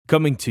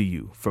Coming to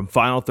you from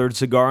Final Third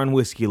Cigar and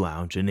Whiskey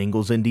Lounge in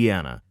Ingalls,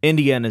 Indiana,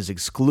 Indiana's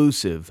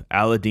exclusive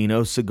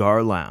Aladino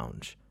Cigar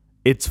Lounge.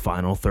 It's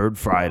Final Third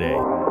Friday.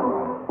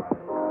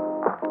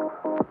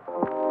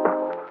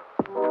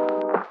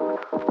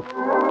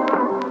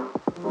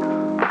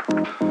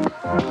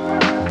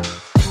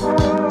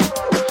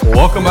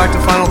 Welcome back to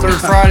Final Third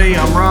Friday.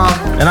 I'm Rob.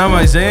 And I'm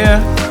Isaiah.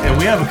 And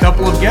we have a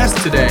couple of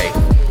guests today.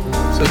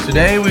 So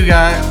today we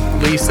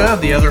got Lisa,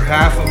 the other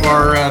half of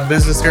our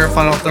business here at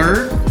Final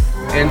Third,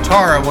 and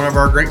Tara, one of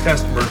our great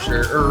customers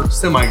here, or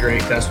semi-great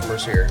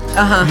customers here.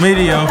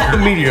 Mediocre.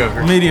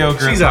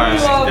 Mediocre. She's all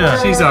right.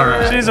 Yeah. She's all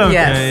right. She's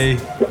okay.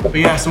 Yes. But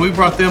yeah, so we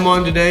brought them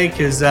on today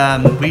because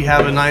we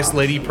have a nice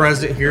lady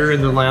present here in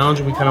the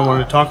lounge, and we kind of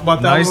wanted to talk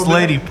about that. Nice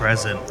lady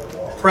present.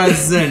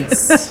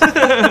 Presents.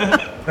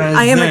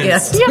 I am a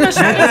guest. You haven't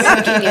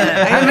started drinking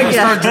yet. I am a guest.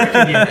 Start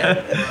drinking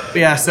yet. But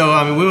yeah, so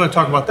I mean, we want to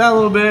talk about that a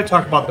little bit.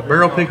 Talk about the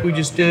barrel pick we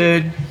just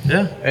did.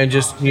 Yeah. And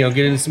just get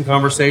into some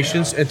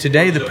conversations. And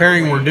today the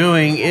pairing we're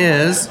doing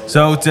is.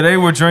 So today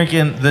we're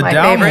drinking the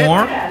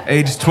Dalmore,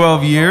 aged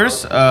 12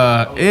 years.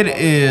 It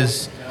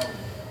is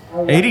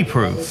 80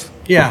 proof.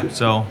 Yeah.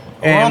 So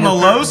we're on the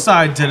low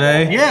side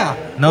today. Yeah.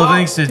 No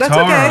thanks to that's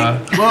Tara.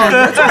 Okay. Well,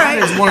 that's all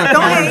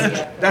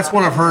right. That's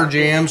one of her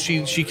jams.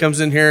 She comes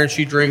in here and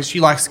she drinks.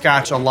 She likes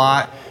scotch a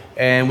lot,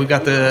 and we've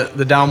got the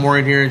Dalmore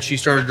in here, and she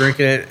started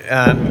drinking it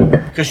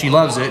because she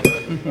loves it,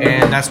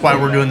 and that's why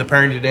we're doing the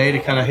pairing today to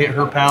kind of hit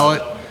her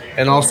palate.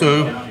 And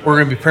also, we're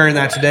going to be pairing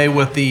that today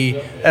with the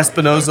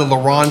Espinosa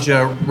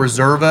Laranja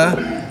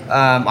Reserva.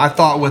 I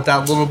thought with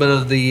that little bit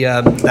of the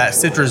that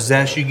citrus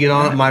zest you get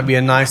on it might be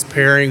a nice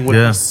pairing with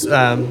this,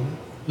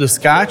 the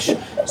scotch.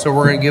 So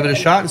we're going to give it a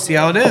shot and see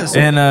how it is.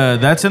 And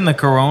that's in the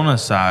Corona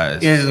size.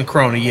 It is in the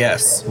Corona,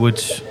 yes.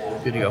 Which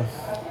good to go.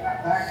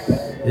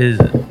 Is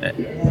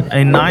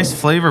a nice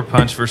flavor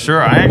punch for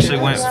sure. I actually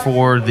went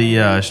for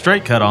the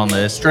straight cut on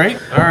this. Straight?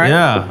 All right.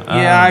 Yeah.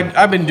 Yeah,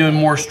 I've been doing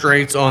more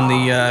straights on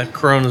the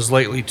Coronas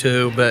lately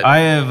too. But I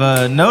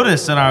have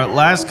noticed in our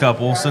last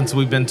couple, since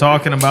we've been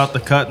talking about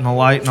the cut and the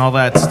light and all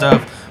that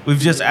stuff, we've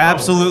just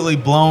absolutely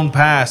blown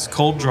past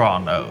cold draw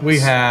notes. We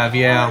have,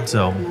 yeah.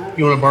 So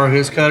you want to borrow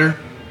his cutter?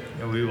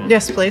 Yeah, we will.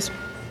 Yes, please.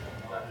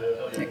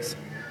 Thanks.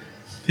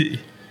 Yeah,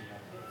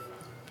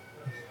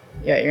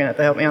 you're going to have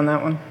to help me on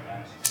that one.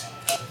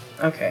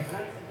 Okay.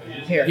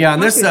 Here. Yeah,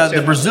 and this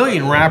the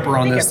Brazilian wrapper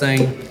on this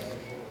thing,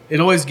 it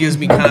always gives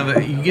me kind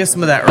of you get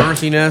some of that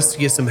earthiness,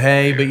 you get some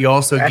hay, but you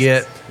also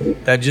get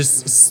that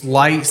just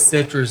slight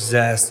citrus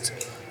zest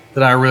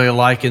that I really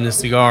like in this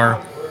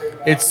cigar.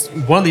 It's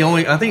one of the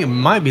only, I think it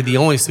might be the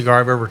only cigar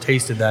I've ever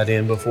tasted that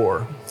in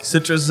before.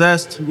 Citrus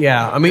zest?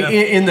 Yeah, I mean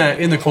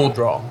in the cold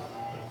draw.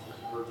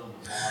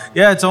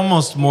 Yeah, it's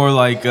almost more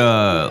like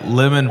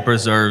lemon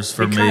preserves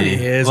for me.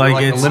 It is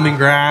like it's a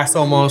lemongrass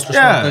almost or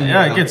something.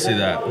 Yeah, I can see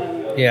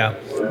that. Yeah.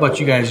 But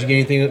you guys, you get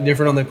anything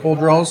different on the cold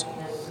draws?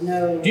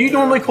 Do you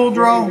normally cold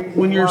draw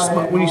when you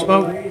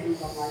smoke?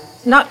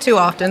 Not too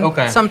often.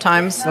 Okay.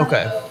 Sometimes.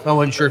 Okay. I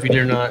wasn't sure if you did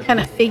or not. Kind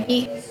of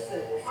figgy.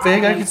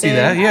 Fig, I can see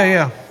that.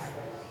 Yeah.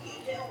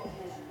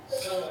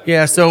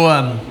 Yeah, so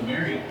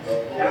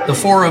the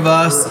four of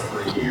us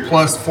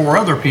plus four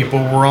other people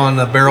were on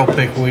the barrel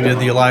pick when we did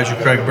the Elijah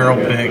Craig barrel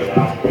pick,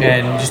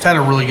 and just had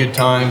a really good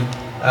time.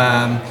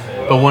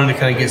 But wanted to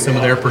kind of get some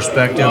of their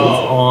perspective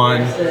on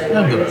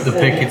the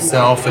pick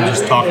itself and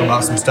just talk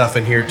about some stuff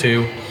in here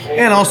too.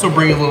 And also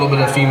bring a little bit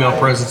of female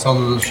presence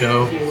onto the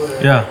show.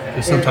 Yeah.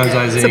 Because sometimes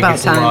Isaiah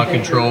gets a lot of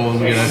control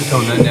and we're going to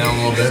tone that down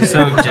a little bit.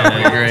 So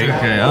great.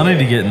 Okay, I'll need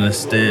to get in the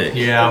stick.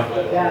 Yeah.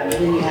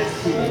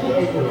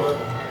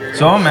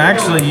 So I'm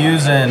actually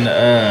using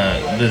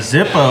the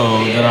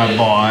Zippo that I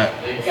bought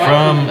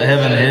from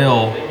Heaven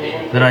Hill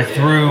that I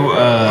threw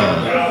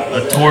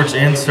a torch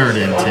insert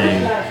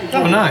into.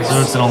 Oh, nice. So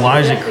it's an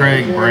Elijah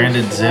Craig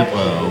branded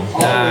Zippo.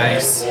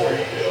 Nice.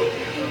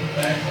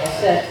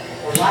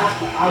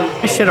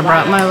 I should have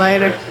brought my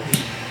lighter.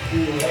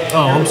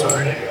 Oh, I'm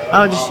sorry.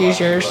 I'll just use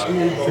yours.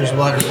 Here's a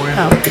lighter for you.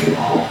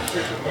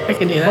 Oh. I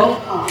can do that.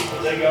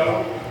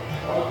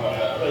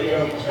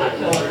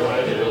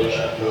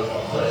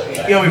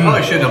 Yeah, we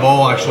probably shouldn't have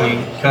all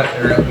actually cut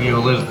or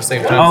lit at the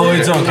same time. Oh,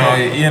 it's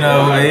okay.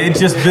 It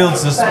just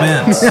builds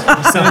suspense.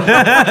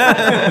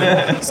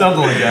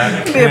 Something like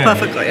that. Yeah,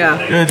 perfectly,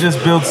 yeah. It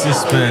just builds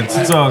suspense.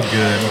 It's all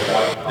good.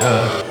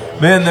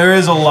 Man, there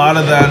is a lot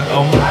of that.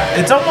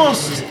 It's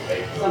almost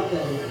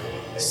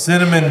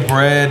cinnamon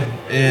bread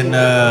in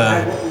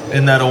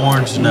that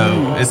orange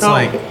note. It's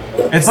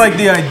like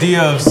the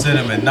idea of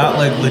cinnamon, not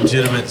like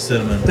legitimate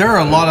cinnamon. There are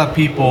a lot of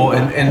people,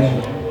 and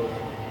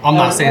I'm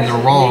not saying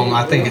they're wrong,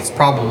 I think it's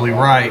probably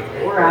right,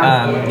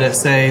 that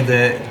say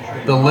that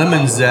the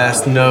lemon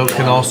zest note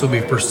can also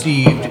be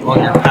perceived on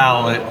your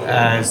palate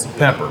as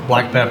pepper,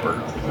 black pepper.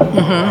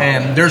 Mm-hmm.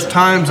 And there's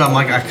times I'm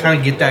like, I kind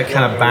of get that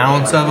kind of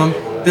balance of them.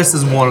 This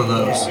is one of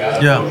those.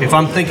 Yeah. If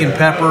I'm thinking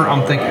pepper,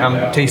 I'm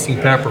tasting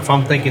pepper. If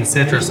I'm thinking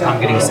citrus, I'm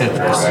getting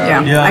citrus.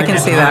 Yeah, I can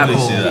see that.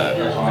 Totally see that.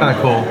 Kind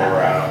of cool.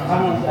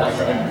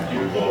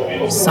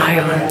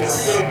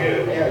 Silence.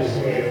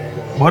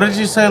 What did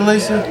you say,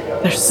 Lisa?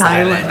 They're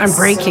silent. I'm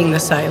breaking the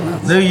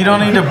silence. Dude, you don't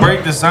need to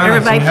break the silence.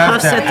 Everybody you have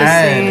puffs to at the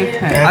add. same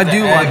time. I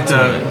do like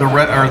the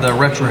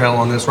retrohale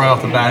on this right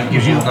off the bat. It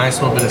gives you a nice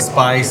little bit of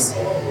spice.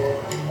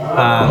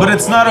 But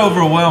it's not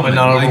overwhelming. But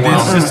not Like,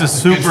 overwhelming. it's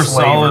just a Good super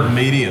flavor. solid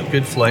medium.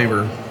 Good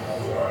flavor.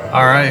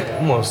 All right,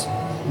 almost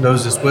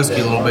nose this whiskey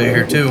a little bit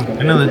here too.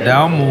 And then the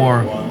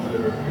Dalmore.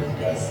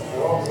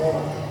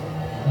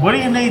 What do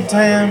you need,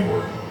 Tam?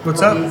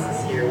 What's up?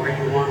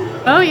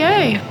 Oh,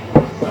 yay.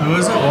 Who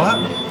is it?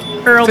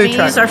 What? Earl Food B's,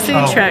 truck. our food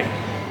Oh. truck.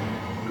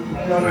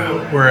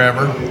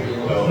 Wherever.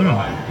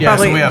 Yeah,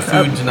 Probably so we have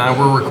food tonight.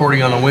 We're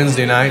recording on a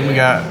Wednesday night. We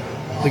got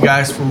the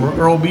guys from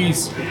Earl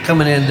B's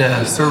coming in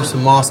to serve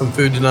some awesome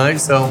food tonight.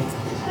 So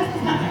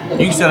you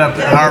can set up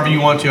however you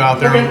want to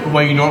out there. The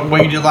way you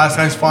did last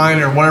night's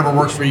fine, or whatever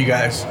works for you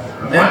guys.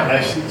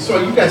 Actually, so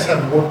you guys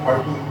have more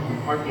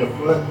parking up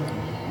front.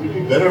 Would it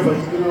be better if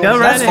I could Go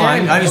right That's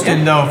fine. ahead. I just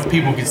didn't know if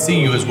people could see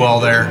you as well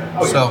there.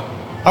 So,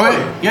 okay,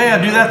 yeah,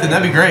 do that then.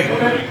 That'd be great.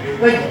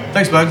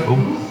 Thanks, bud.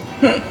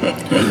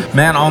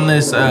 Man, on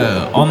this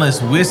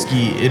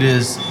whiskey,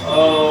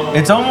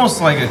 it's almost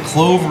like a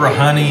clover,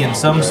 honey, and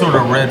some sort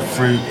of red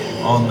fruit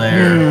on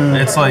there.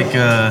 It's like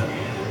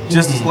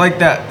just like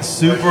that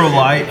super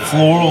light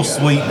floral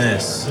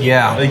sweetness.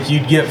 Yeah. like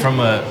you'd get from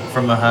a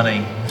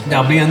honey.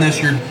 Now, being this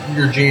your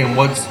jam,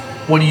 what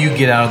do you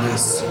get out of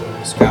this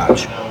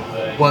scotch?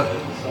 What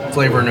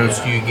flavor notes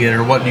do you get,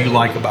 or what do you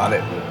like about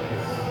it?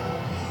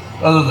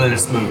 Other than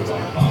it's smooth.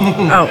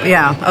 Oh,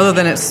 yeah. Other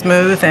than it's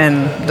smooth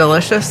and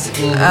delicious.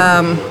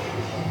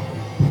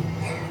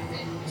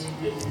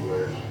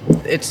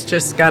 It's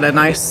just got a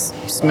nice,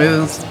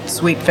 smooth,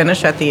 sweet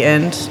finish at the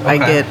end. I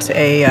Okay. get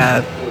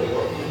a...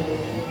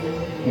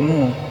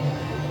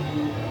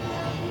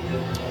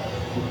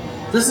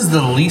 This is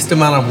the least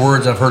amount of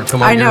words I've heard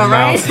come out I of your know,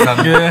 mouth. right? since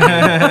I've- I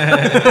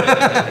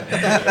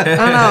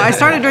don't know. I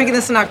started drinking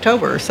this in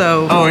October,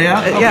 so... Oh,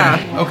 yeah? Okay.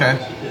 Yeah. Okay.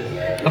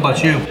 How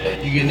about you?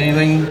 You getting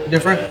anything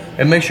different?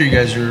 And make sure you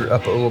guys are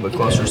up a little bit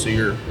closer so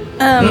you're...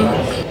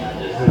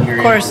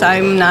 Of course,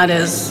 I'm not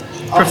as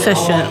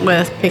proficient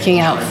with picking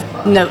out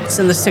notes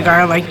in the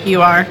cigar like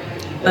you are,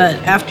 but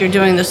after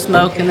doing the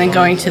smoke and then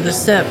going to the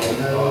sip,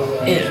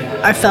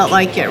 I felt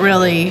like it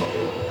really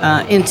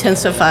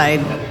intensified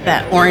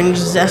that orange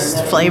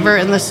zest flavor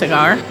in the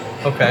cigar.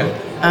 Okay.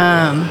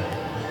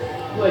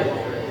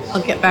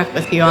 I'll get back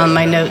with you on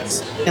my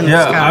notes in the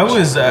Yeah, scotch. I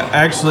was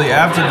actually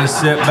after the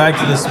sip, back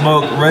to the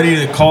smoke, ready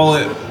to call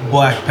it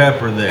black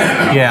pepper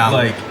there. Yeah.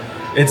 Like,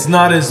 it's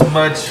not as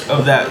much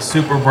of that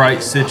super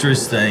bright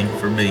citrus thing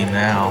for me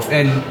now.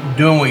 And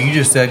doing what you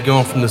just said,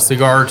 going from the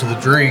cigar to the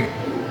drink,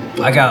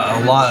 I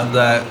got a lot of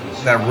that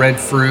red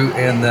fruit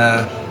and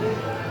the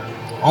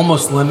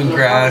almost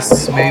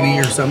lemongrass maybe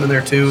or something in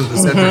there too. The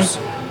citrus.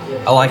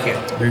 I like it.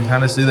 You can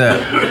kind of see that.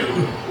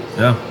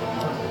 Yeah.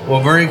 Well,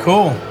 very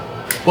cool.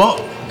 Well,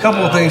 a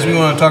couple of things we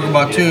want to talk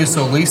about too.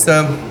 So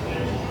Lisa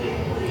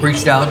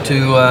reached out to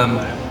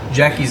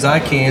Jackie's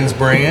Icans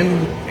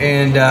brand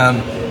and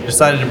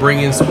decided to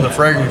bring in some of the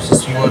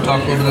fragrances. You want to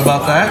talk a little bit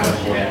about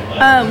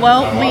that?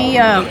 Well, we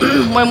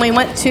when we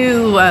went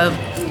to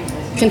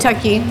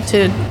Kentucky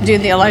to do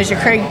the Elijah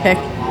Craig pick,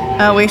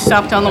 we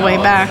stopped on the way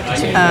back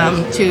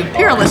to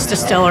Peerless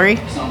Distillery,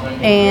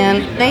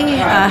 and they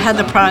had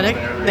the product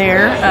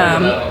there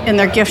in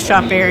their gift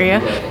shop area,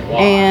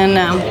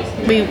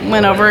 and we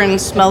went over and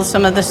smelled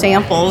some of the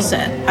samples,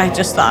 and I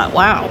just thought,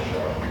 wow,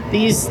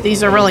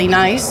 these are really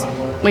nice.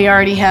 We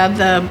already have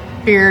the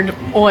beard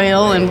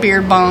oil and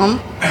beard balm.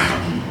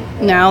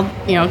 Now,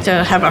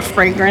 to have a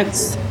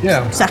fragrance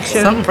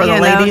section. Something for the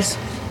ladies.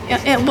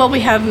 Yeah, well,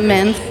 we have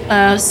men's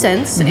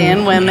scents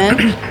and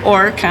women,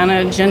 or kind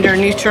of gender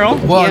neutral.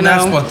 Well, and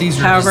that's what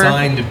these are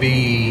designed to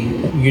be,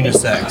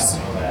 unisex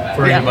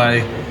for anybody.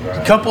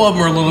 A couple of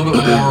them are a little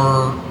bit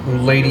more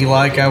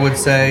ladylike, I would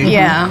say.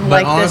 Yeah, but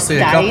like honestly,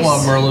 this a couple dice.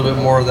 of them are a little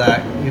bit more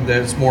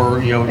that's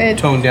more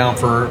toned down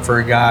for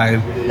a guy.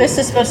 This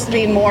is supposed to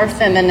be more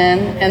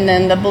feminine, and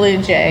then the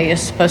Blue Jay is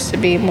supposed to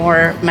be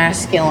more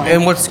masculine.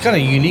 And what's kind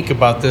of unique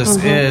about this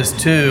is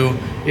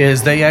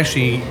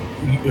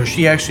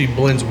she actually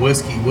blends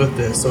whiskey with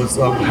this. So it's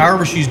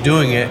however she's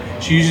doing it,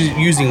 she's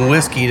using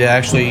whiskey to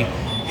actually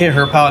hit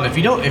her palate. If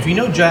you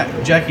know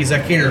Jackie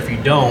Zakiner, if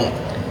you don't,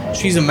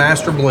 she's a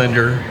master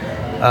blender.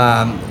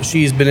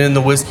 She's been in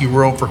the whiskey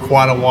world for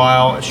quite a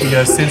while. She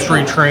does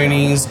sensory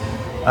trainings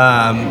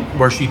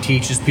where she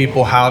teaches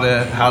people how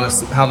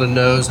to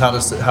nose, how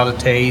to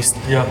taste.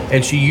 Yeah.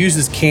 And she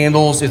uses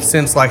candles and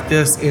scents like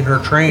this in her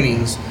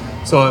trainings.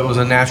 So it was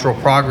a natural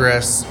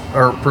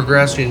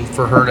progression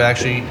for her to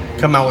actually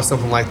come out with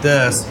something like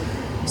this.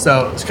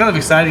 So it's kind of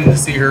exciting to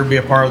see her be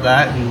a part of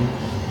that. And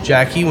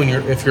Jackie,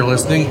 if you're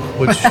listening,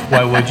 which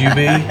why would you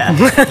be?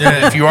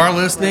 If you are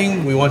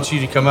listening, we want you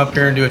to come up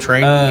here and do a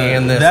training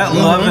and this. That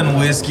Love and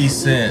Whiskey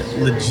scent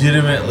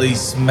legitimately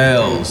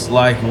smells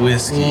like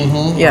whiskey.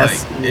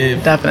 Yes,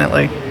 Like,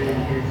 definitely.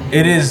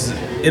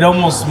 it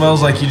almost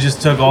smells like you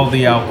just took all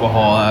the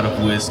alcohol out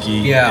of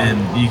whiskey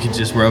and you could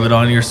just rub it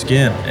on your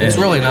skin. It's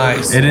really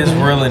nice. It is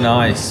really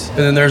nice. And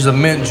then there's a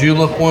mint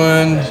julep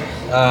one.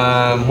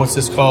 What's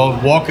this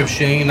called? Walk of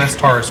Shame. That's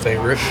Tara's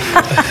favorite.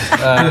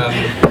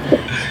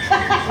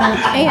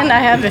 And I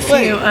have a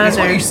few That's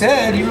what you others.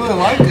 said. You really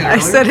liked it. I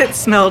said it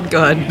smelled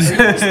good.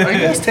 Are you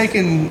guys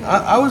taking?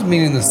 I was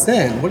meaning the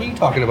scent. What are you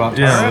talking about,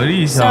 Tara? Yeah, what are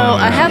you So talking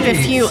about? I have a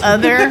few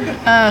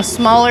other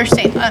smaller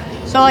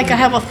so like I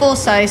have a full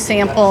size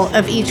sample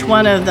of each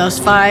one of those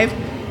 5,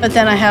 but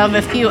then I have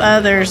a few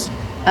others.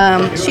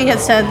 She had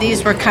said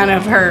these were kind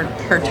of her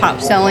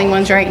top selling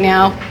ones right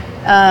now,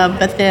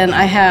 but then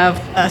I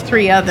have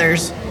 3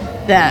 others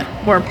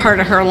that were part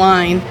of her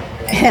line,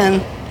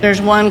 and there's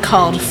one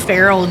called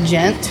Feral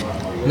Gent.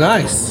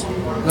 Nice.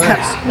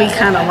 We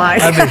kind of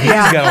like. I bet he's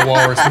got a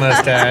walrus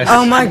mustache.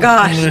 Oh my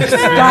gosh!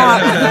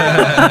 Stop!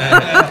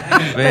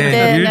 Man,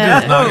 then, you're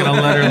just not going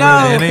to let her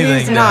No, live anything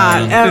he's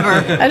not down.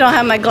 ever. I don't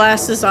have my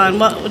glasses on.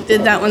 What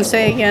did that one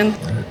say again?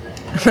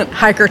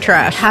 Hiker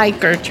trash.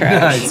 Hiker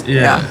trash. Nice.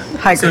 Yeah,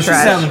 hiker So she's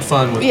trash. having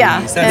fun with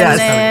Yeah, these. and That's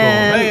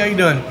then- kind of cool. Hey, how you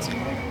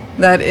doing?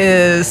 That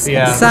is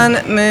Yeah. Sun,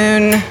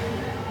 Moon,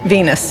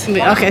 Venus.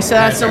 Okay, so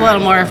that's a little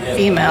more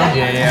female.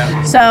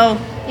 Yeah. So,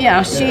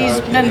 yeah,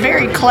 she's been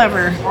very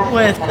clever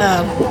with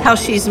how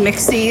she's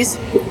mixed these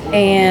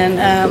and,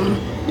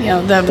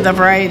 the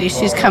variety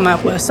she's come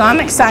up with. So I'm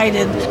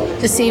excited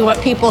to see what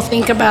people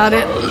think about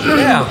it.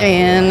 Yeah.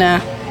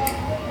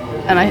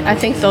 And I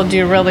think they'll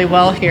do really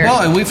well here.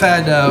 Well, and we've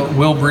had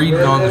Will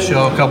Breeden on the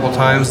show a couple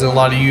times, and a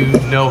lot of you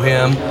know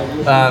him.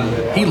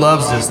 He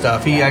loves this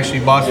stuff. He actually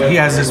he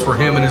has this for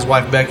him and his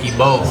wife Becky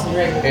both,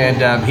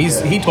 and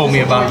he told me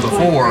about it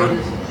before,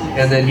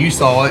 and then you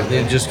saw it, and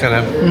it just kind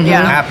of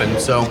Yeah. happened.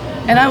 So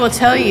And I will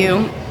tell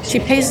you, she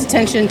pays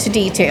attention to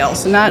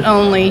details, not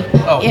only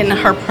in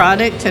her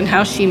product and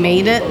how she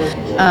made it,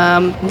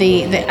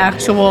 the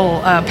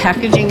actual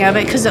packaging of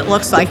it, because it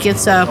looks like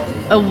it's a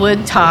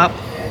wood top.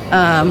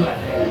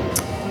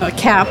 A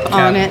cap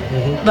on it,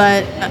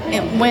 but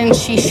when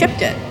she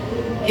shipped it,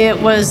 it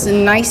was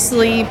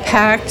nicely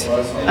packed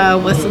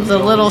with the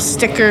little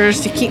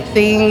stickers to keep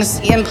things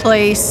in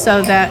place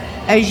so that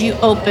as you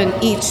open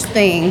each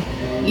thing,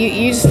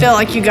 you just feel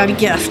like you got a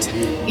gift.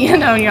 You're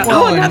another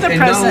and present.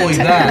 not only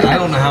that, I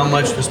don't know how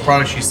much this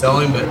product she's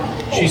selling, but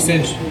she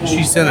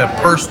sent a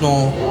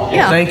personal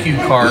thank you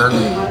card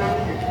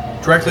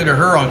directly to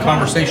her on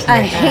conversation.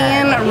 A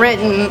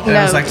handwritten And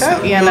I was note, like,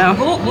 that,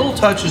 little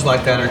touches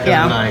like that are kind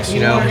of nice,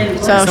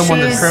 So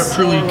someone that she's-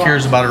 truly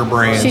cares about her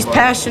brand. She's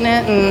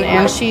passionate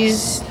and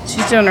she's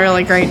doing a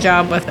really great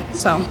job with it.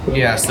 So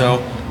Yeah, so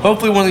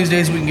hopefully one of these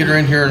days we can get her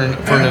in here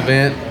for an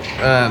event.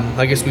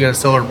 I guess we got to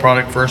sell her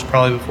product first,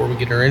 probably before we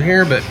get her in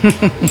here. But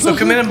so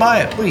come in and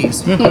buy it,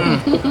 please.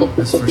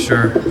 That's for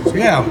sure. So,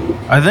 yeah,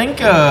 I think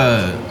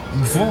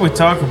before we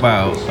talk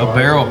about a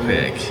barrel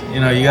pick, you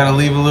got to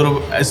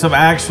leave some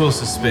actual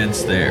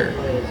suspense there.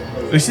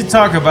 We should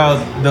talk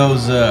about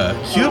those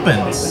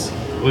Cubans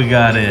we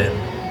got in.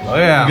 oh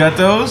yeah, You got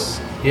those?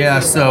 yeah.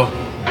 So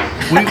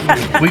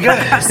we got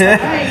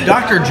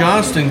Dr.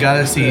 Johnston got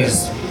us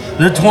these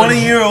The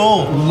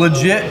 20-year-old.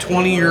 legit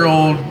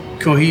 20-year-old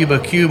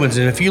Cohiba Cubans,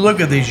 and if you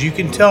look at these, you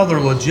can tell they're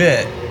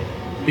legit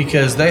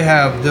because they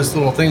have this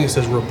little thing that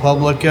says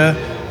Republica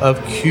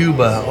of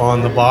Cuba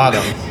on the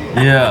bottom.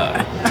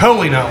 Yeah.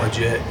 Totally not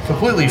legit,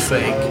 completely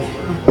fake.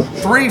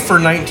 3 for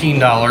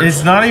 $19.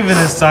 It's not even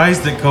the size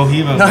that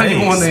Cohiba Not makes.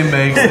 even one they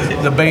make.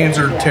 The bands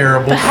are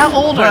terrible. but how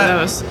old But are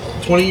those?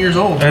 20 years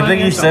old. I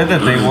think he said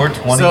that they were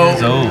 20 So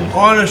years old.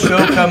 on a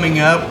show coming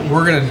up,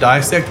 we're gonna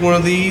dissect one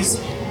of these,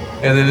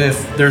 and then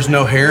if there's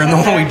no hair in the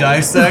one we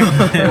dissect,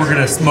 we're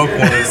gonna smoke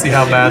one and see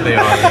how bad they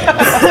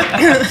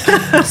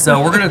are.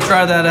 So we're gonna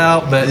try that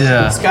out. But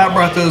Yeah. Scott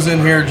brought those in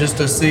here just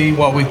to see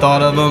what we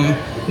thought of them.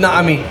 No,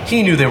 I mean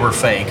he knew they were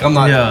fake. I'm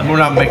not. Yeah. We're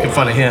not making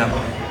fun of him.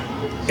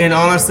 And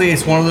honestly,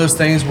 it's one of those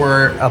things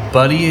where a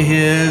buddy of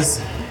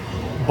his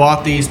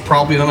bought these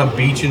probably on a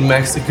beach in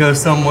Mexico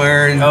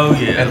somewhere and, Oh,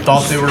 yeah. and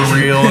thought they were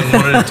real and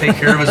wanted to take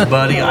care of his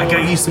buddy. I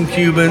got you some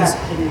Cubans.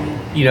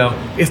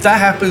 If that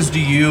happens to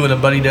you and a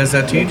buddy does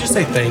that to you, just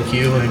say thank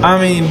you. And I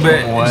mean,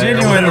 but Boy, or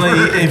genuinely,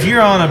 whatever. if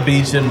you're on a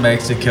beach in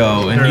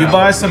Mexico and you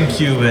buy some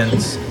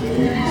Cubans,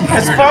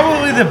 it's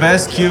probably the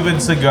best Cuban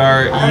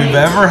cigar you've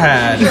ever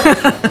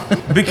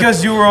had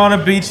because you were on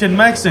a beach in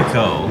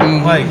Mexico.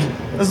 Like,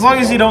 as long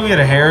as you don't get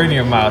a hair in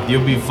your mouth,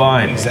 you'll be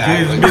fine.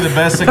 Exactly. It'll be the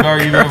best cigar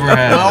you've ever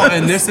had. Well,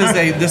 and this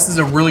is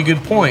a really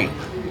good point.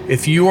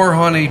 If you are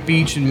on a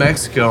beach in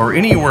Mexico or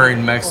anywhere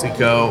in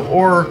Mexico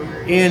or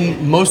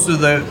in most of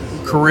the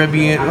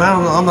Caribbean, I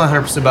don't know, I'm not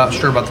 100%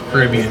 sure about the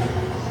Caribbean,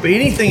 but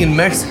anything in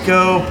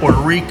Mexico, Puerto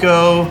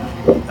Rico,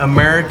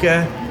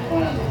 America,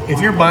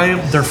 if you're buying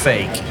them, they're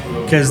fake.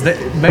 Because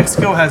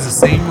Mexico has the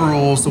same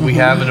rules that we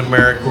have in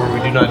America where we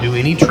do not do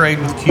any trade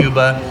with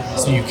Cuba,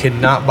 so you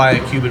cannot buy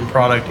a Cuban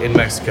product in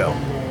Mexico.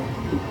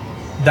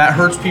 That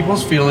hurts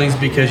people's feelings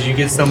because you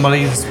get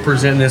somebody that's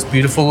presenting this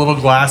beautiful little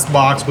glass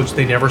box, which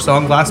they never saw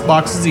in glass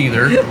boxes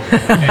either,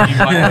 and you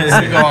buy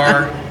a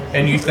cigar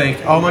and you think,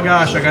 oh my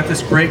gosh, I got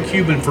this great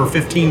Cuban for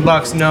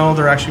 $15. No,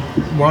 they're actually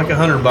more like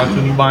 $100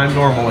 when you buy them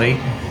normally.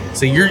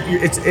 So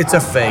it's a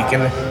fake.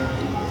 And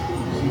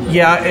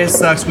Yeah, it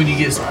sucks when you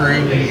get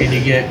screwed and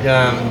you get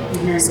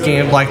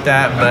scammed like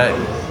that, but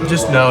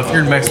just know if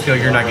you're in Mexico,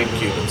 you're not getting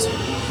Cubans.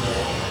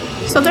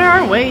 So there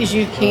are ways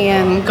you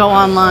can go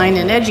online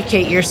and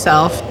educate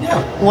yourself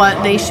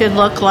what they should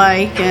look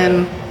like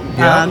and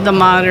the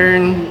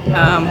modern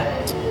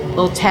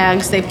little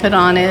tags they put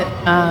on it.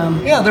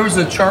 Yeah, there was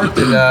a chart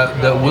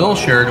that Will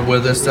shared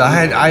with us.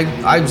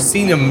 I've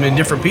seen them in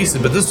different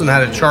pieces, but this one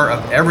had a chart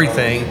of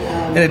everything,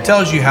 and it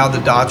tells you how the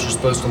dots are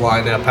supposed to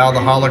line up, how the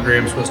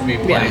hologram is supposed to be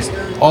placed,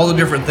 all the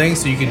different things,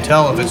 so you can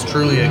tell if it's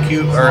truly a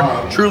Cuban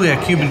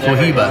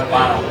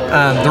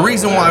Cohiba. The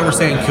reason why we're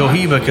saying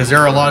Cohiba, because there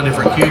are a lot of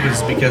different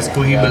Cubans, because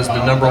Cohiba is the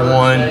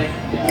 #1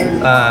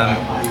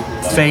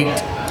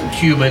 faked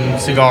Cuban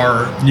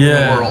cigar in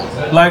the world.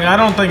 Like, I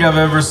don't think I've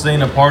ever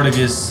seen a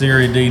Partagas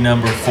Serie D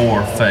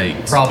 #4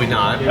 faked. Probably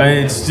not.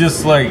 It's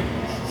just like,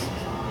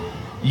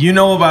 you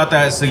know about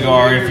that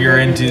cigar if you're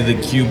into the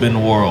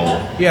Cuban world.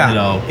 Yeah. You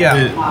know.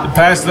 Yeah.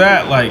 Past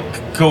that, like,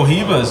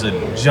 Cohiba is a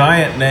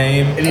giant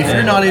name. And if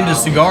you're not into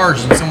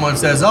cigars and someone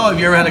says, "Oh, have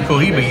you ever had a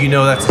Cohiba?" You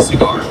know that's a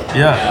cigar.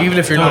 Yeah. Even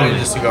if you're not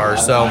into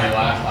cigars. So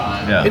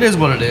Yeah. it is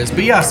what it is.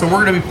 But yeah, so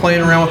we're going to be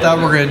playing around with that.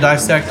 We're going to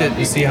dissect it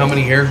and see how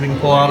many hairs we can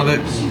pull out of it.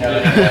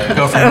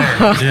 Go from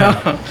there. Yeah.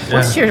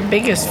 What's your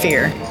biggest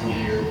fear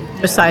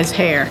besides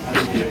hair?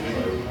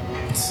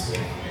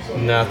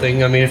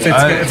 Nothing. I mean, if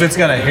it's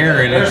got a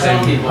hair in it,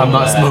 then I'm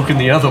not smoking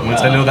the other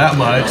ones. I know that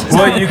much.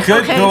 Well, you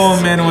could Okay. throw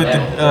them in with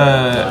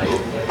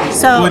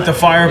the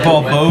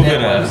Fireball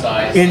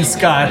Bovida. In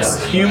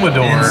Scott's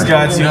humidor. In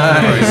Scott's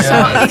humidor, Nice.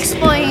 yeah. So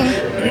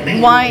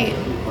explain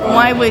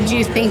why would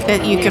you think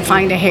that you could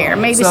find a hair?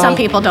 Maybe some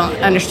people don't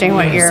understand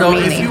what you're So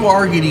meaning. if you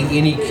are getting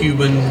any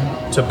Cuban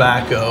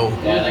tobacco,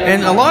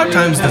 and a lot of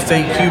times the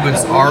fake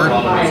Cubans are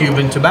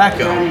Cuban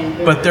tobacco,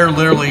 but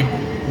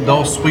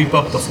they'll sweep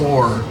up the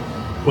floor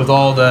with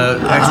all the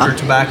extra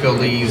tobacco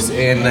leaves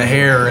and the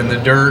hair and the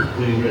dirt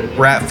and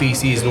rat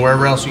feces and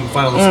wherever else you can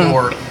find on the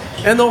floor.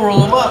 And they'll roll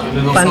them up and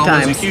they'll Fun sell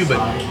them as a times. Cuban.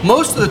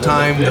 Most of the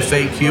time, the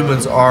fake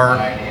Cubans are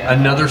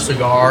another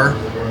cigar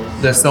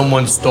that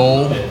someone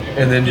stole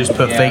and then just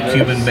put fake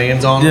Cuban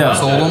bands on them and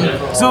sold them.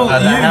 So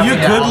That you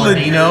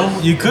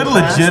could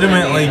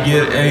legitimately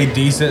get a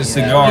decent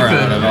cigar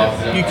out of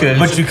it. You could.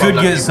 But you could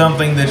get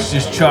something that's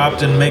just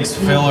chopped and mixed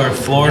filler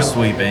floor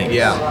sweeping.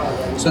 Yeah.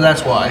 So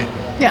that's why.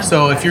 Yeah.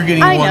 So if you're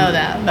getting I one, know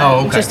that, but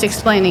okay. just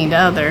explaining to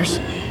others.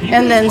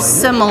 And then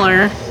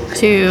similar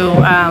to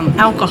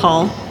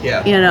alcohol,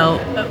 Yeah. you know,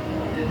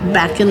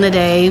 back in the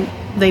day,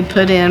 they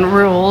put in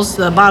rules,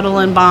 the bottle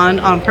and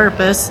bond on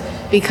purpose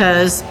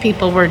because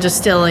people were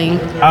distilling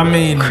I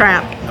mean,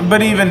 crap.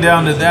 But even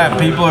down to that,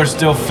 people are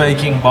still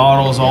faking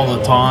bottles all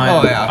the time.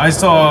 Oh, yeah. I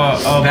saw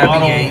a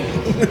bottle. Gate.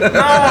 No,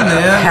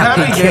 man,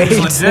 Happy Gate's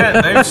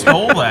legit. They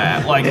stole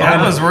that. Like, Yeah, I that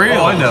know. was real.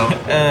 Oh, I know.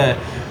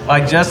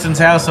 Like Justin's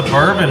House of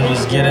Bourbon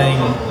was getting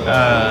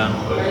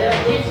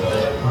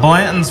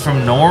Blanton's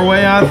from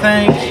Norway, I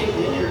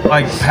think.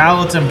 Like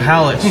pallets and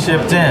pallets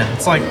shipped in.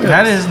 It's like,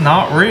 that is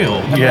not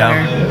real. Yeah.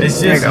 It's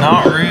There you just go.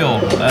 not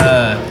real.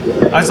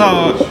 I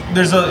saw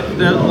there's a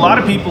lot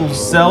of people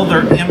sell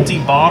their empty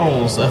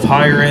bottles of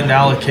higher end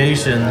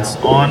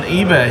allocations on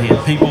eBay,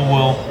 and people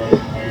will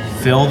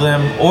fill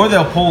them, or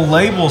they'll pull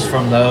labels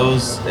from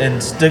those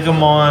and stick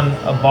them on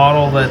a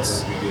bottle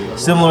that's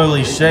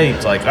similarly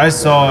shaped. Like I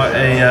saw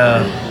it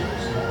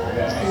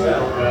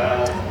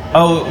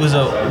was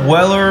a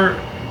Weller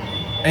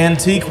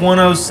Antique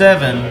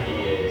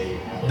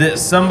 107 that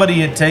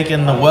somebody had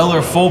taken the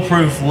Weller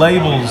foolproof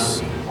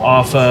labels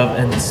off of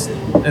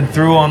and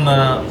threw on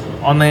the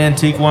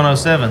Antique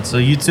 107. So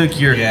you took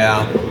your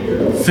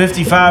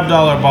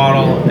 $55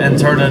 bottle and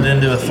turned it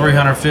into a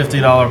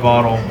 $350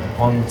 bottle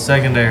on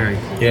secondary.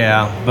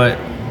 Yeah. But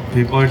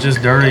people are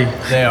just dirty.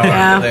 They are.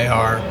 Yeah. They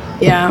are.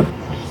 Yeah.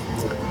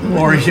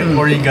 Or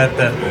you got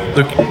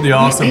the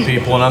awesome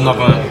people, and I'm not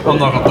gonna throw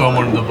them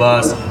under the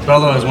bus. But I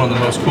thought it was one of the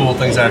most cool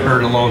things I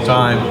heard in a long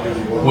time.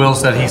 Will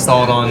said he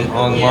saw it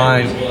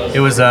online. It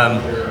was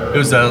a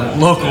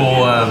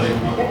local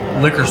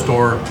liquor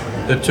store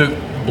that took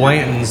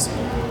Blanton's,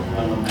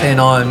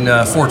 and on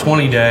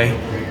 420 day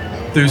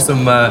threw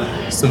some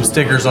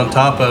stickers on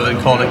top of it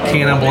and called it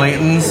Can of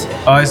Blanton's.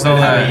 Oh, I saw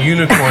And had that. a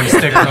unicorn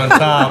sticker on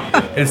top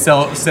and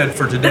said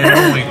for today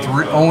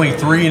only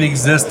three in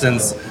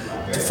existence.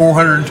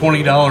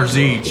 $420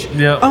 each.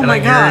 Yep. Oh and my I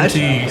gosh.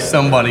 guarantee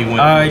somebody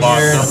went I and bought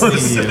guarantee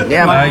those. you.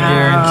 Yeah. I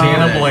guarantee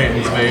Can of it.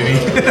 Blanton's, baby.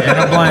 Can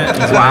of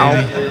Blanton's, Wow.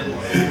 baby.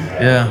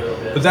 Yeah.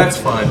 But that's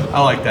fun.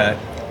 I like that.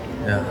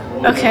 Yeah.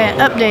 Okay,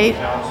 update.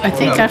 I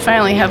think I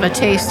finally have a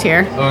taste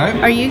here. All right.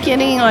 Are you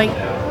getting like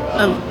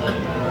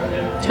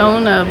a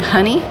tone of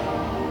honey?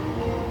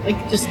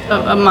 Like just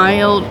a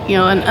mild,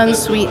 an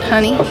unsweet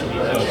honey?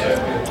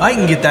 I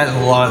can get that in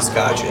a lot of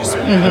scotches.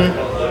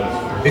 Mm-hmm.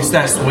 It's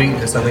that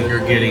sweetness I think you're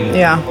getting.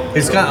 Yeah.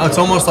 It's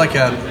almost like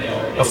a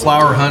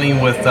flower honey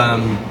with that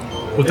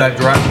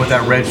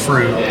red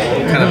fruit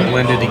kind of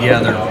blended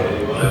together.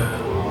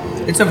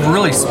 It's a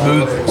really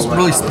smooth So,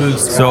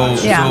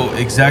 scotch. Yeah. so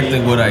exactly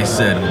what I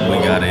said when we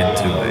got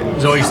into it.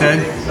 Is that what you said?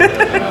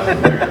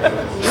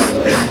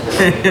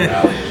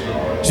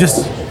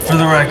 Just for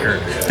the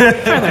record.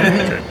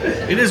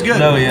 It is good.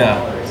 No,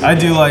 yeah. I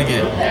do like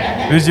it.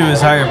 Uzu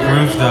is higher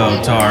proof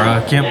though,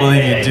 Tara. I can't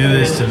believe you do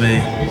this to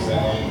me.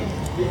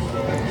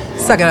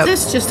 Suck it up.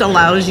 This just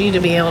allows you to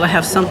be able to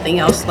have something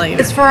else later.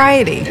 It's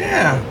variety.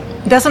 Yeah.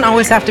 It doesn't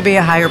always have to be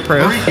a higher Or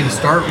proof. you can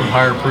start with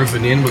higher proof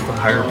and end with a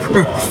higher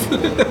proof.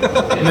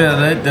 Yeah,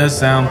 that does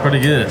sound pretty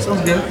good.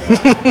 Sounds good.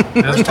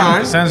 That's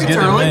Time. Sounds It's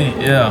good early. to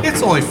me. Yeah.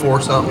 It's only 4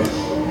 something.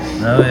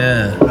 Oh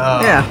yeah.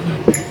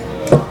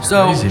 Yeah.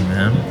 So Easy,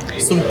 man.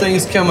 some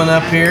things coming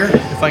up here.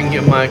 If I can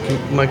get my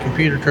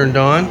computer turned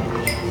on.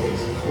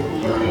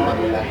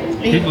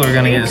 People are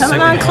gonna get sick coming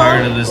on, and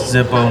tired Cole? of this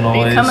Zippo Are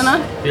noise. you coming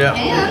on? Yeah.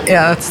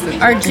 Yeah, that's the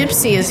Our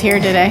gypsy is here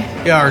today.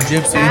 Yeah, our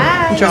gypsy.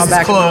 This is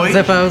drawback of Chloe.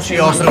 Zippos. She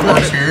also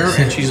works here,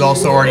 and she's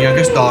also our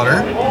youngest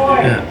daughter.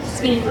 Yeah.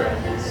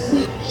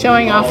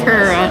 Showing off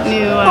her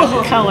new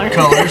color.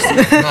 Colors.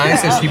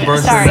 Nice as she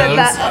burns her Sorry,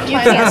 nose. you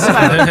can't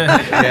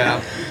smell.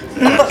 Yeah.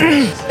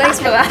 Thanks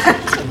for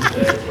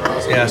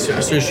that. Yeah,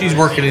 so she's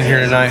working in here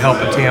tonight,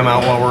 helping Tam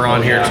out while we're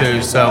on here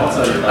too. So,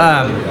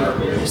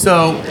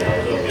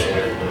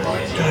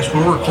 gosh,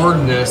 we're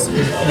recording this.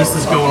 This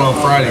is going on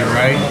Friday,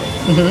 right?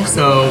 Mm-hmm.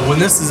 So when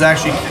this is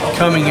actually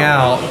coming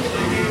out,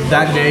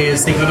 that day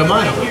is Cinco de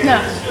Mayo.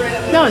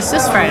 No, it's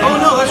this Friday. Oh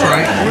no, that's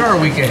right. We are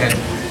a week ahead.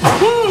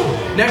 Woo!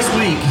 Next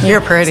week.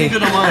 You're pretty. Cinco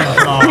de Mayo.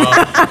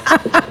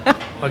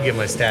 I'll get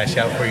my stash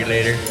out for you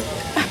later.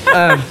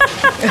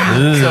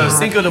 So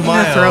Cinco de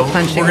Mayo, throat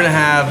punching. we're gonna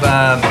have.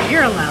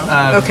 You're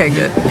allowed. Okay,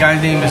 good.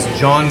 Guy's name is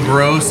John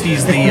Gross.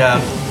 He's the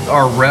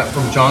our rep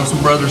from Johnson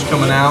Brothers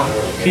coming out.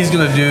 He's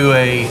gonna do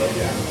a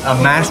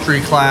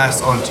mastery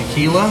class on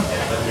tequila,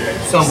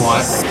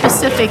 somewhat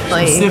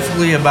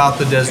specifically about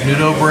the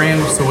Desnudo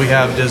brand. So we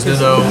have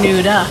Desnudo.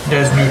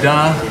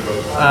 Desnuda.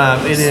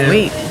 It is.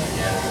 Sweet.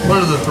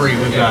 What are the 3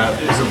 we've got?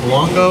 Is it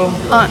Blanco?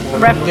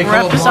 They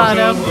call it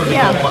Reposado. Blanco? Or they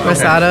Yeah. call it-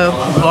 okay. Rosado.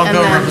 Blanco, And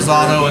then-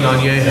 Reposado, and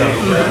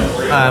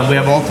Añejo. We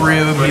have all 3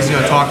 of them. He's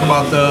going to talk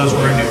about those.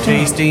 We're going to do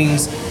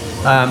tastings.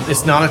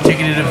 It's not a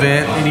ticketed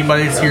event.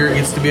 Anybody that's here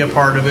gets to be a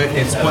part of it.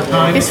 It's what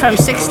time? It's from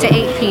 6 to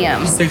 8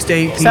 p.m. 6 to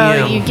 8 p.m.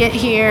 So you get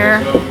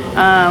here.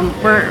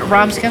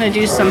 Rob's going to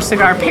do some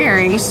cigar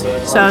pairings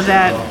so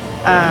that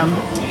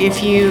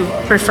if you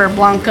prefer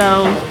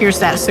Blanco, here's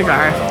that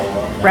cigar.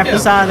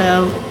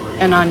 Reposado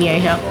and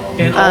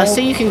Añejo.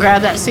 So you can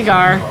grab that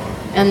cigar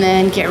and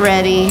then get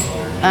ready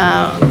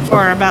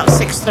for about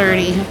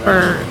 6:30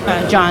 for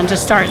John to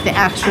start the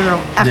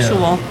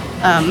actual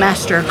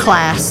master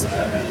class,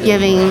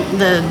 giving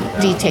the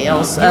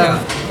details of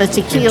the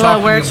tequila,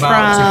 talking where it's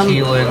about from,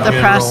 tequila in the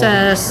general.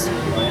 process.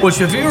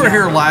 Which, if you were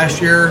here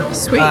last year,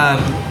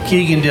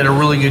 Keegan did a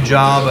really good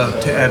job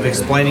of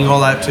explaining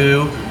all that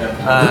too.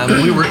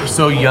 We were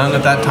so young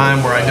at that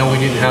time where I know we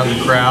didn't have the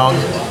crowd.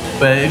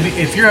 But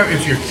if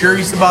you're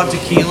curious about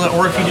tequila,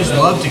 or if you just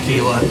love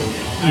tequila,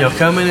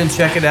 come in and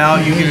check it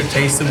out. You get to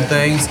taste some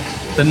things.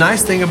 The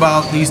nice thing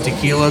about these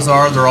tequilas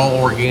are they're all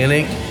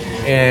organic,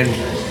 and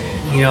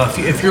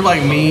if you're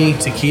like me,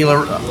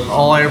 tequila,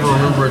 all I ever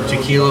remember of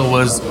tequila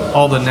was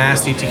all the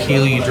nasty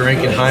tequila you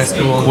drink in high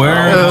school.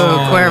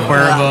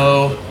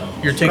 Cuervo.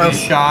 You're taking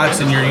shots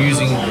and you're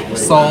using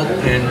salt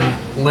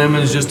and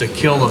lemons just to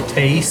kill the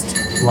taste.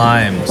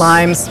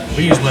 Limes.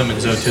 We use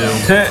lemons though too.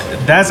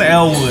 That's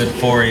Elwood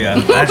for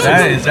you. That's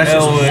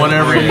just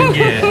whatever you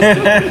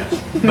get.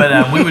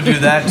 But we would do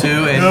that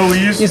too. And we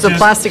used Use the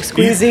plastic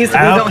squeezies. We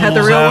don't have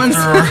the real ones.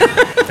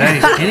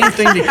 hey,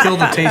 anything to kill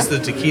the taste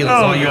of the tequila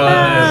is all you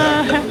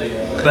want to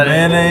do. But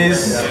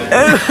Mayonnaise.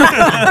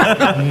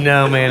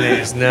 no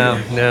mayonnaise. No.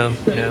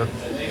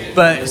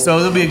 But so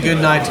it'll be a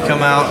good night to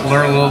come out,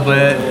 learn a little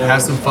bit,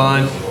 have some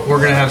fun. We're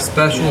gonna have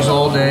specials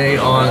all day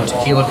on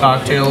tequila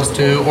cocktails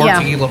too, or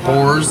tequila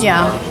pours.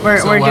 Yeah,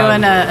 we're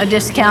doing a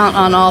discount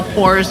on all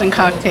pours and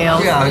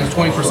cocktails. Yeah,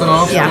 20%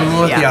 off.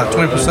 Yeah,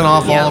 20%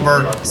 off all of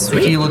our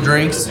tequila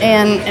drinks.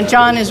 And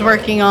John is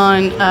working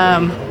on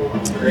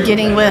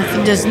getting with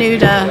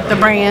Desnuda, the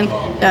brand,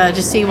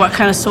 to see what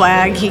kind of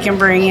swag he can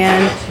bring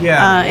in.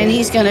 Yeah. And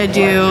he's gonna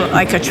do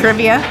like a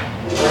trivia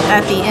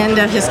at the end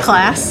of his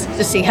class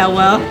to see how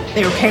well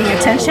they were paying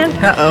attention.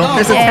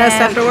 There's a test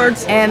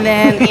afterwards. And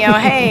then,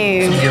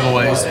 hey,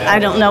 Giveaways. I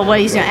don't know what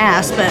he's going to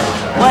ask, but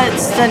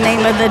what's the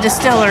name of the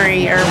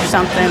distillery or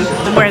something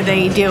where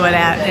they do it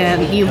at,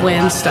 and you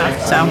win stuff.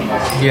 So,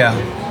 Yeah.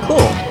 Cool.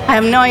 I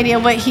have no idea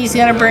what he's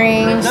going to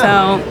bring,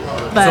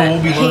 but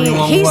we'll be learning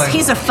along the way.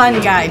 he's a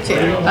fun guy, too.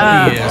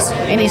 He is.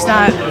 And he's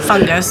not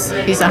fungus.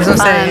 He's a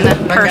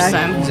fun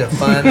person. He's a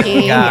fun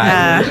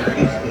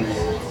guy.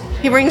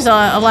 He brings a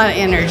lot of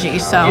energy,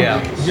 so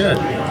Good.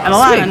 and a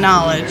lot of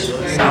knowledge.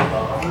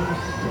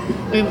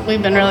 So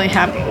we've been really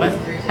happy with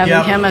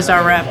having him as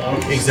our rep.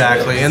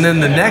 Exactly. And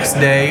then the next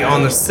day,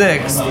 on the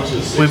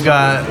 6th, we've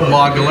got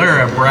La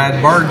Galera,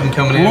 Brad Barden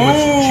coming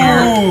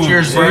in.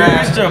 Cheers,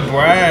 Brad. Cheers to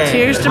Brad.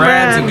 Cheers to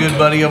Brad's Brad. a good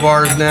buddy of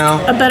ours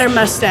now. A better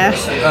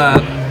mustache.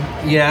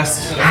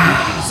 Yes.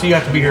 So you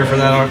have to be here for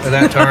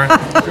that Tara.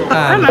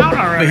 I'm out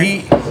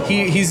already. But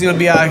he's going to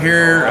be out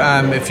here.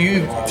 If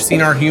you've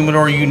seen our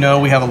humidor, you know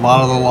we have a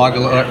lot of the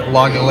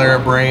La Galera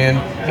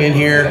brand in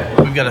here.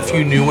 We've got a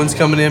few new ones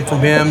coming in from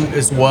him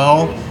as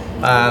well.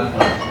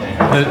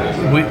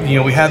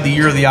 We had the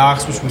Year of the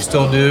Ox, which we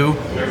still do.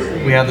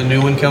 We have the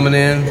new one coming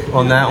in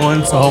on that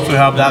one, so hopefully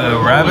we'll have that. The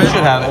rabbit? We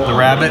should have it. The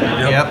rabbit.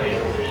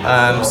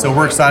 Yep. So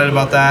we're excited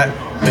about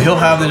that. But he'll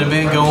have an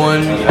event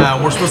going.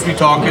 We're supposed to be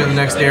talking the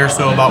next day or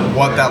so about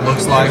what that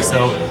looks like.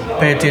 So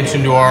pay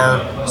attention to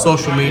our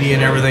social media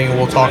and everything, and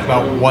we'll talk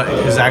about what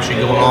is actually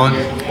going on.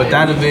 But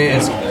that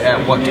event is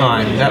at what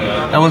time?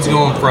 That one's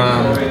going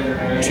from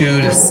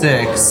 2 to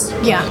 6.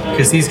 Yeah.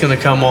 Because he's going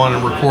to come on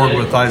and record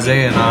with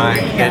Isaiah and I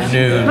at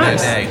noon that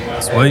day.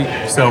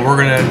 Sweet. So we're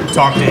going to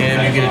talk to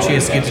him. You get a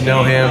chance to get to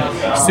know him.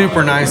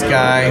 Super nice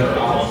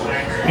guy.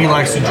 He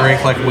likes to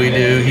drink like we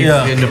do. He's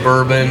into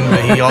bourbon,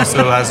 but he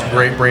also has a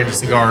great brand of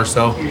cigars.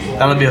 So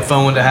that'll be a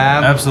fun one to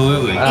have.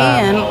 Absolutely.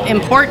 And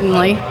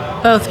importantly,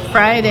 both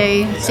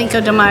Friday,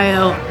 Cinco de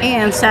Mayo,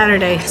 and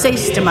Saturday,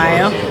 6 de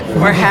Mayo,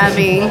 we're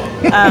having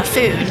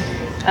food.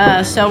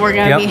 So we're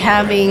going to be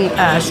having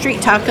street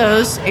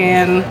tacos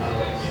and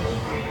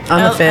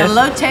On the 5th.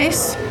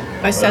 elotes.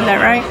 If I said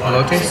that right?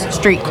 Elotes?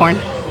 Street corn.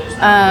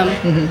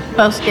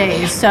 Both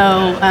days.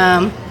 So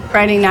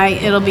Friday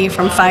night it'll be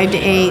from 5 to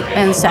 8,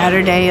 and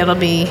Saturday it'll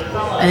be,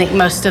 I think,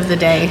 most of the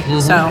day.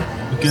 So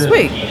Good.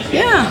 Sweet.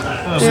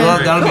 yeah. So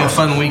that'll be a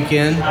fun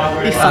weekend.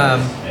 Be fun.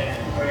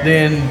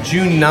 Then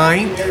June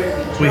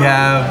 9th, we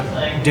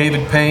have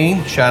David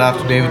Payne. Shout out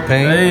to David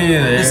Payne. Hey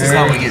there. This is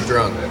how we get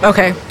drunk.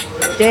 Okay.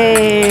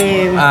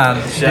 Dave. David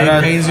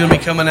out. Payne's going to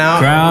be coming out.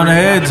 Crown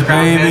Heads,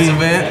 Crown Heads baby.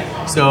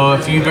 event. So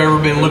if you've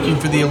ever been looking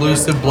for the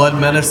elusive blood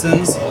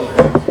medicines,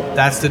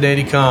 that's the day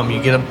to come.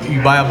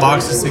 You buy a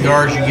box of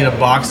cigars, you get a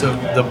box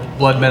of the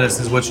blood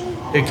medicines, which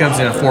it comes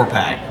in a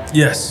 4-pack.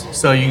 Yes.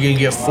 So you can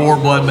get 4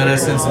 blood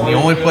medicines, and the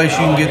only place you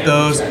can get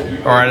those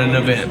are at an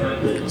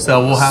event.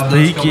 So we'll have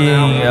those coming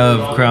Speaking out.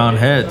 of Crown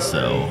Heads,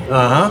 though,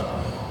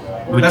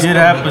 we That's did what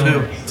I'm happen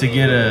gonna to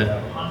get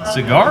a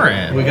cigar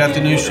in. We got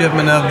the new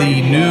shipment of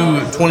the new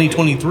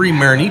 2023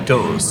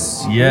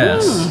 Maranitos.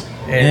 Yes.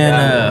 And,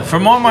 And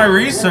from all my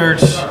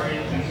research,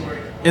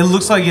 it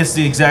looks like it's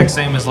the exact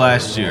same as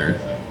last year.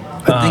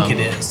 I think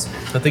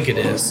it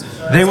is.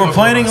 They were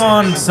planning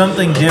on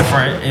something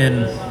different,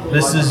 and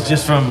this is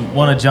just from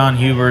one of John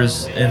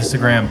Huber's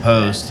Instagram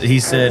posts. He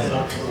said,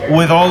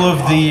 with all of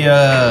the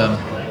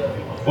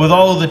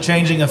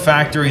changing of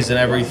factories and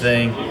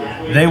everything,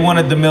 they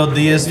wanted the Mil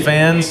Diaz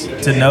fans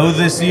to know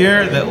this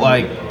year that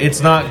like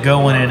it's not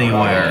going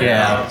anywhere.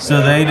 Yeah.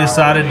 So they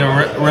decided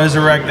to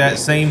resurrect that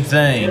same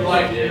thing.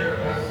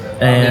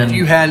 And If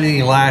you had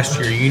any last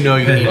year, you know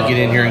you need to get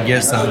in here and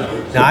get some.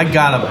 Now, I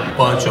got a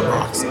bunch of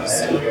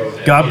boxes.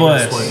 God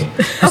bless.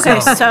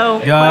 Okay,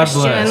 so God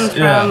question bless.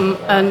 Yeah. from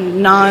a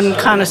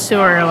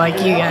non-connoisseur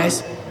like you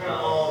guys.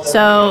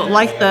 So,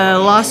 like the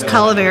Los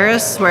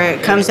Calaveras, where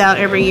it comes out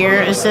every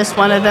year, is this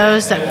one of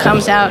those that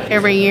comes out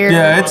every year?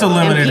 Yeah, it's a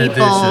limited and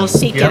people edition.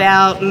 seek it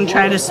out and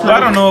try to smoke. I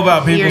don't know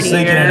about people year to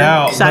seeking year, it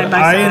out, side but by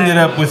I side. ended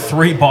up with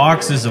 3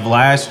 boxes of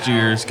last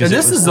year's And because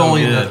this is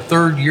only the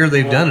 3rd year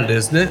they've done it,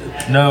 isn't it?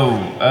 No.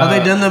 Have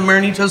they done the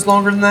Maranitos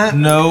longer than that?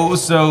 No,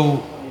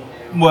 so,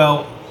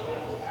 well,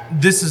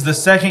 this is the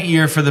 2nd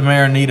year for the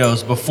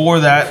Maranitos.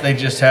 Before that, they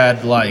just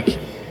had like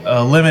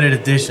limited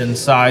edition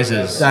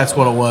sizes That's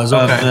what it was.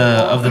 Okay.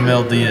 of the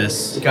Mil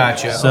Diaz.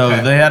 Gotcha. So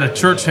okay. they had a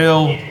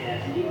Churchill,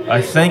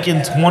 I think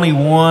in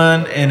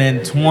 21, and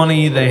in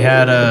 20 they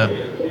had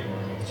it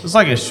was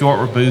like a short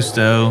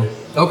Robusto.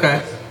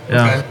 Okay.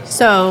 Yeah. Okay.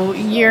 So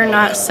you're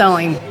not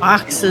selling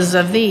boxes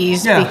of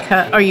these Yeah.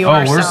 because, or you Oh,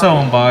 are we're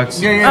selling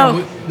box. Yeah.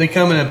 Oh. They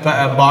come in a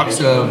box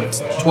of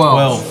 12.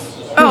 12.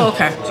 Oh,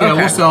 okay. Yeah, okay.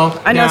 we'll sell.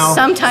 I know Now,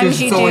 sometimes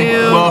since you it's only-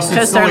 do well, since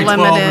because it's they're only 12,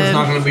 limited. There's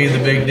not going to be the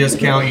big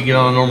discount you get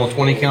on a normal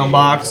 20 count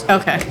box.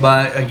 Okay.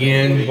 But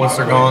again, once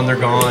they're gone, they're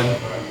gone.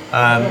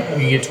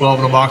 You get 12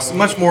 in a box.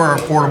 Much more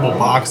affordable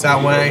box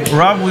that way.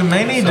 Rob, we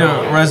may need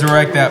to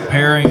resurrect that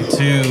pairing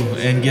too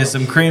and get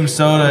some cream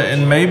soda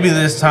and maybe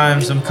this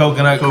time some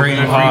coconut cream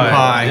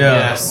pie.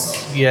 Yeah.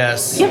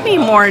 Yes. Give me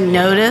more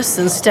notice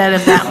instead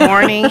of that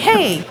morning.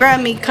 Hey,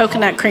 grab me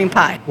coconut cream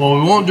pie. Well,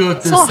 we won't do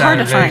it this a little hard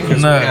to Saturday find.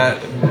 because No.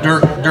 we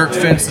got Dirk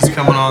Fence is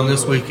coming on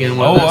this weekend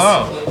with Oh, us.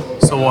 wow.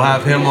 So we'll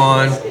have him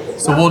on.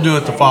 So we'll do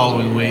it the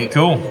following week.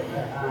 Cool.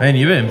 Man,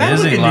 you've been Hey,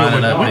 busy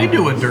lining up. we can baby.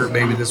 do with Dirk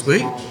maybe this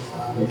week.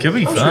 Could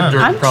be I'm fun. sure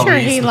Dirk I'm probably sure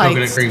eats he some likes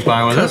coconut cream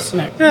pie with us.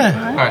 coconut.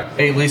 Yeah. All right.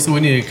 Hey, Lisa, we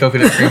need a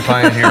coconut cream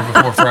pie in here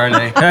before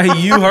Friday. Hey,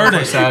 you heard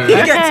it. Saturday.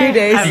 You got 2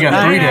 days. You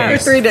got 3 I know.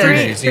 days. 3 days. 3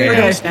 days. Yeah. 3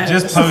 days.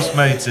 Just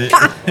Postmates it.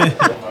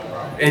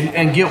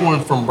 And get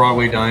one from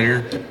Broadway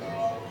Diner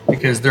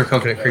because their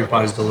coconut cream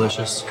pie is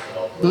delicious.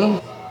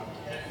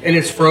 And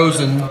it's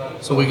frozen,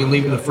 so we can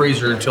leave it in the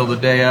freezer until the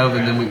day of,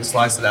 and then we can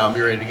slice it out and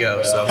be ready to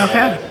go. So,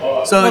 Okay.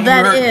 so Well,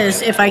 that you're-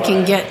 is if I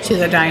can get to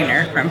the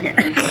diner from here.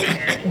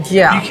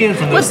 Yeah. you can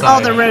from this With side.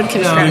 all the road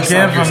You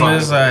construction. can from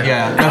this side.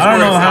 Yeah, that's I don't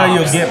where know it how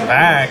you'll stops. get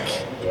back.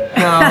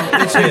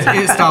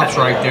 No, it stops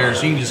right there,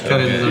 so you can just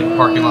cut into the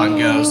parking lot and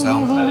go.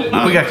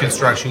 So we got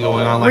construction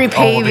going on, like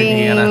all of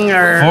Indiana. Repaving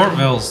or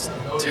Fortville's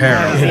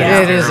terrible.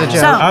 Yeah. It is a joke.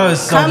 So, I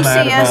was so come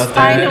mad see us, about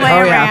find that. a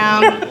way Oh,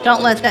 yeah. around.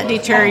 Don't let that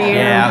deter you.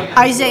 Yeah.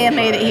 Isaiah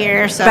made it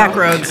here, so Back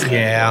roads.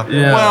 Yeah.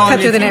 Yeah. Well, Cut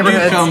and through if the you do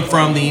neighborhoods. come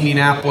from the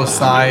Indianapolis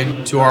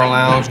side to our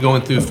lounge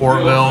going through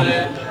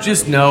Fortville,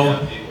 just know,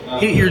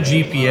 hit your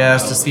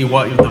GPS to see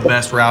what the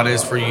best route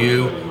is for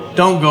you.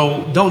 Don't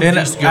And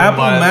just go Apple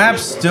by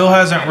Maps still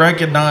hasn't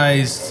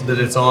recognized that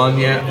it's on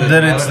yet.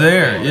 that it's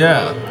there.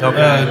 Yeah.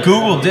 Okay.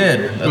 Google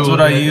did. That's Google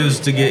what I did.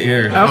 used to get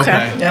here.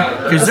 okay.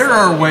 Yeah. Because there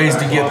are ways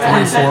to get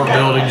through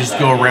Fortville to just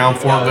go around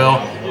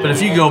Fortville, but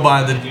if you go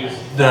by the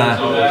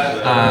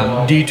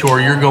detour,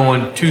 you're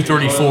going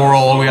 234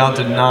 all the way out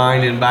to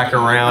 9 and back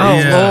around. Oh,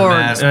 It's just a Lord.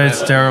 mess, It's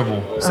but-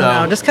 terrible. So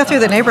No, just cut through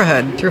the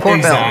neighborhood through Fortville.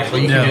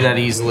 exactly, you Yeah. can do that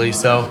easily.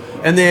 So,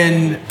 and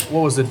then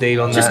what was the date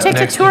on Just that? take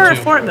a next tour one, of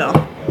too?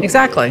 Fortville.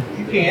 Exactly.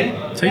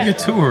 Take a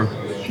tour.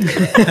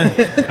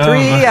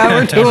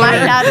 3-hour It tour.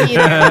 might not be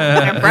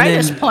their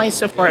brightest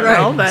points of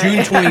Fortville, but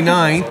June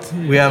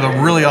 29th, we have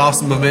a really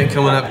awesome event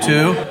coming up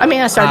too. I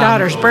mean, it's our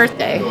daughter's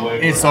birthday.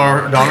 It's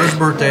our daughter's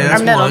birthday. That's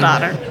Our middle one.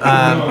 daughter.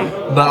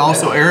 But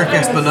also Eric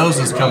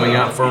Espinosa is coming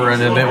up for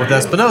an event with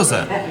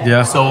Espinosa.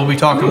 Yeah. So we'll be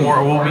talking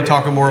more. We'll be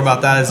talking more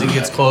about that as it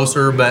gets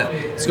closer. But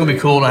it's gonna be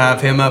cool to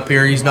have him up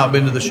here. He's not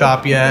been to the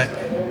shop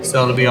yet,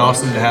 so it'll be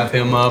awesome to have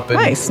him up. And,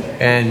 Nice.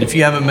 And if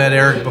you haven't met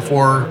Eric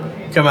before,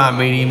 come out and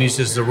meet him. He's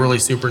just a really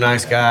super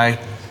nice guy,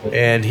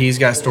 and he's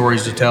got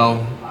stories to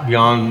tell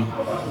beyond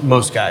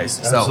most guys.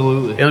 So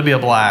Absolutely. it'll be a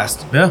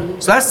blast. Yeah.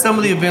 So that's some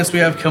of the events we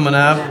have coming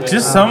up.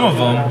 Just some of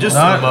them. Just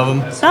Not- some of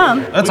them.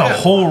 Some. That's a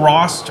whole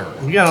roster.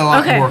 We got a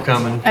lot Okay. more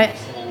coming.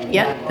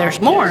 Yeah,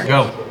 there's more.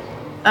 Go.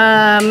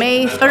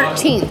 May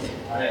 13th.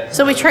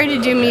 So we try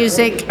to do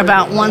music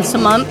about once a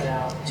month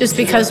just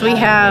because we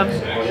have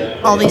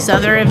all these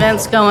other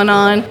events going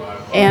on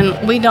and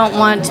we don't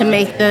want to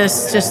make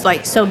this just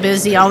like so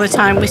busy all the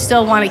time. We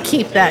still want to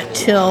keep that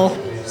chill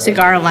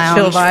cigar lounge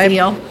Chill vibe.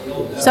 feel.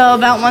 So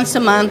about once a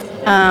month,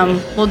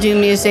 we'll do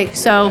music.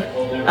 So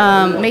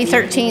May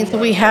 13th,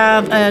 we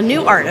have a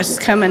new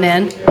artist coming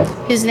in.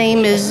 His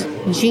name is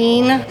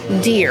Gene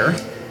Deer,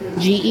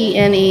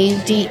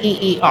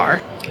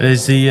 Genedeer.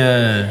 Is he?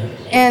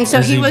 And so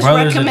Is he he was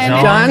brothers of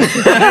recommended. John?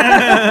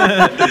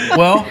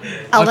 Well,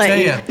 I'll let tell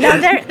you. No,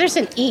 there's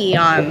an E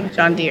on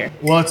John Deere.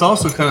 Well, it's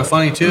also kind of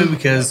funny too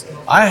because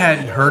I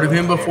hadn't heard of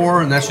him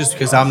before, and that's just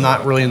because I'm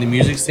not really in the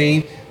music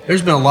scene.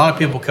 There's been a lot of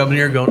people coming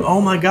here going,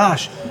 "Oh my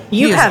gosh,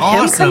 You he is have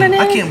him awesome! coming in?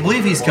 I can't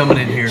believe he's coming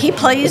in here." He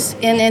plays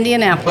in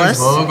Indianapolis.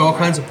 Plays Vogue, all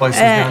kinds of places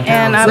downtown.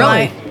 And I'm So-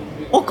 like,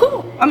 well,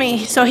 cool. I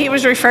mean, so he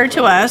was referred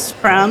to us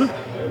from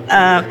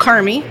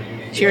Carmi.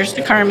 Cheers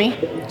to Carmi.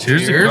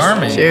 Cheers to Cheers.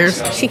 Carmen.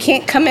 Cheers. She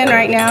can't come in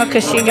right now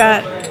because she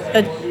got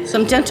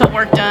some dental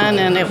work done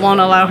and it won't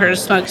allow her to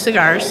smoke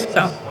cigars.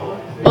 So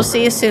we'll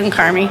see you soon,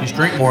 Carmi. Just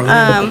drink more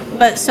than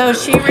But so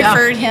she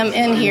referred him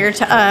in here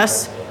to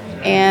us,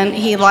 and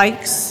he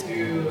likes, small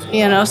Like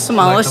the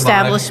vibe.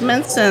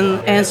 establishments,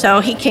 and so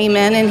he came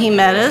in and he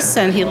met us,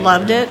 and he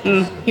loved it,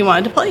 and he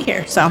wanted to play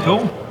here. So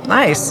Cool.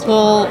 Nice.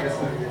 we'll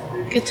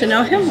get to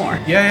know him more.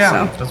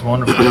 Yeah. So, That's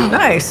wonderful.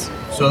 Nice.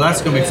 So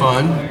that's gonna be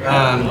fun.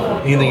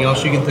 Anything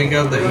else you can think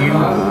of that you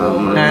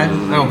had?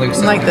 I don't think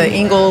so. Like the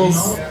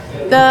Ingalls.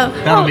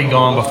 That'll be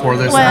gone before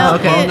this. Well,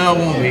 okay. No, it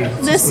won't be.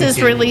 It's This is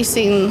weekend.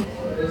 releasing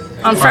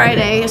on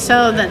Friday,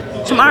 so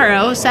that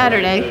tomorrow,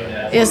 Saturday,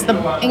 is the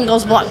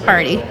Ingalls Block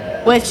Party,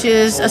 which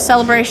is a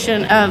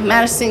celebration of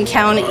Madison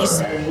County's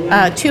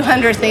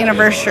 200th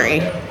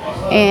anniversary.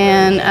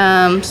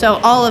 And so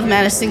all of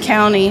Madison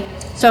County,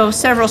 so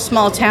several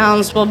small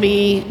towns will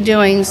be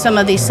doing some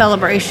of these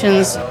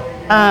celebrations,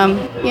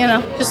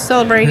 just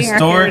celebrating our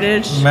Historic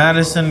heritage.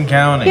 Madison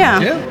County.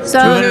 Yeah. Yeah, So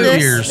 200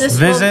 this, years. this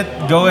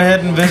will- Go ahead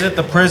and visit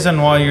the prison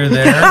while you're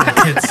there.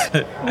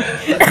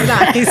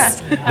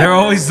 Nice. They're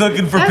always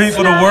looking for That's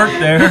people not- to work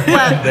there.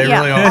 Well, They yeah,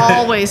 really are.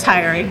 always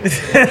hiring.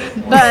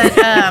 But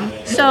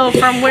so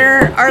from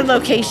where our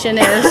location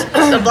is,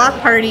 the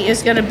block party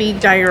is going to be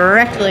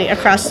directly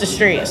across the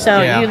street.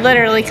 So Yeah. you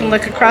literally can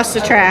look across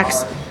the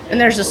tracks, and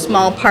there's a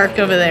small park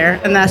over there,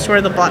 and that's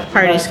where the block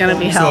party is going to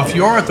be So held. if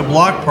you're at the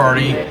block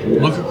party,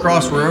 look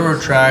across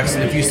railroad tracks,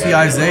 and if you see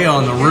Isaiah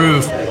on the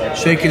roof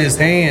shaking his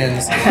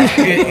hands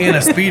in a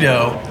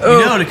Speedo,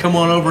 you know to come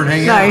on over and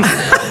hang out.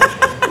 Nice.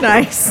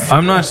 Nice.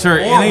 I'm not sure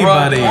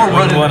anybody or would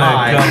running want to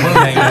by. come and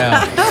hang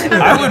out.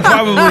 I would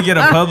probably get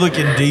a public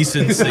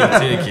indecency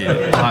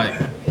ticket. Like,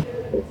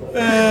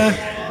 I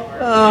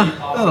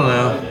don't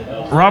know.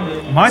 Rob,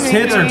 my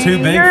tits are too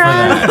big for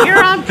that.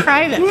 You're on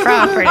private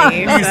property.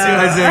 You see So.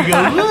 Isaiah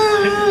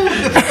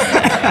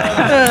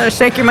go,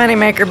 Shake your money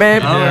maker,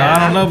 babe. Yeah, I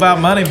don't know about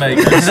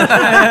moneymakers.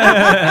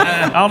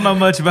 I don't know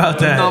much about not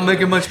that.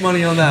 making much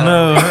money on that.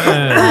 No.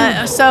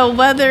 So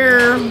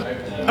weather,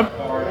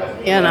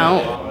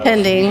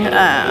 pending,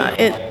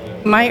 it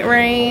might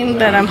rain,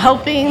 but I'm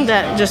hoping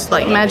that just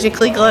like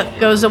magically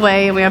goes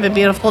away and we have a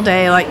beautiful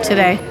day like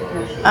today.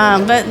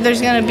 But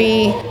there's going to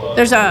be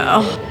there's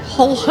a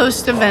whole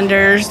host of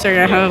vendors. They're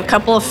going to have a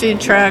couple of food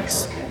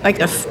trucks, like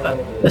a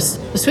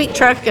sweet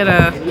truck and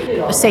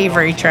a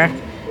savory truck.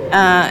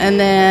 And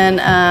then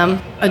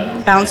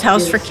a bounce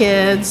house for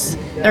kids.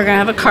 They're going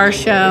to have a car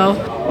show.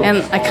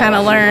 And I kind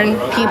of learned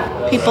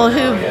people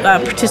who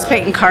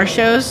participate in car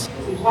shows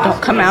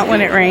don't come out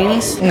when it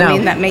rains. No. I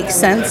mean, that makes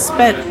sense,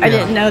 but I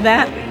didn't know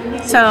that.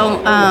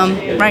 So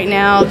right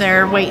now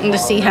they're waiting to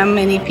see how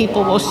many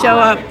people will show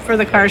up for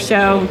the car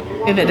show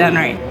if it doesn't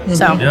rain.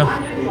 So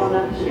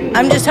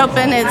I'm just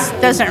hoping it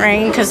doesn't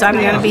rain because I'm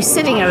going to be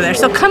sitting over there.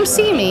 So come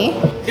see me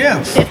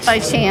if by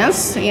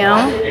chance,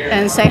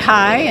 and say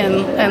hi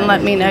and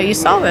let me know you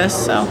saw this.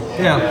 So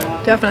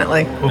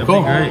Definitely. Well,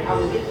 cool. Great.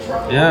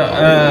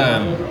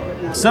 Yeah.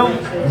 So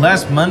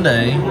last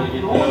Monday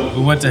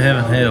we went to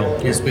Heaven Hill.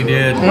 Yes, we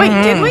did. Wait,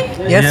 did we?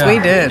 Yes, we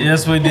did.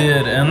 Yes, we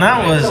did, and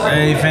that was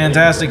a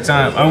fantastic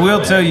time. I will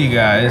tell you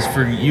guys,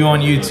 for you on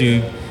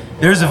YouTube,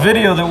 there's a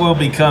video that will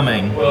be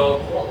coming.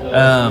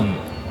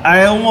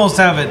 I almost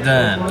have it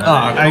done.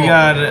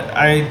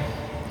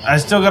 I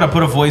still got to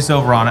put a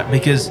voiceover on it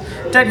because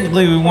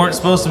technically we weren't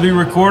supposed to be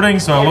recording,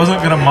 so I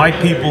wasn't going to mic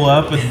people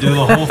up and do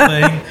the whole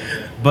thing.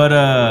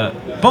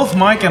 But both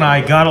Mike and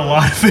I got a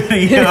lot of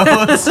video,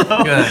 so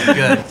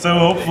Good. So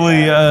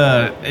hopefully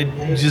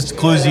it just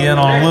clues you in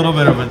on a little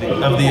bit of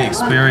the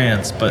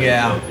experience. But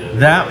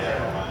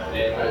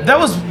that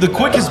was the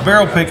quickest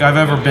barrel pick I've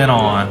ever been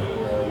on.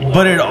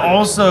 But it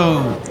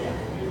also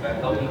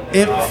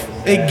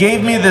it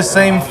gave me the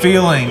same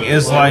feeling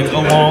as like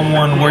a long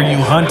one where you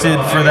hunted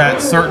for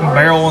that certain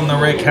barrel in the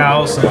rick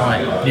house,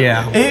 and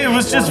it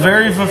was just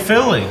very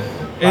fulfilling.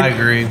 I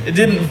agree. It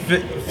didn't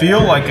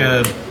feel like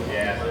a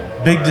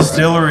big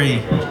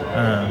distillery.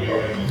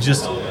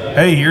 Just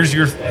hey, here's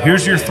your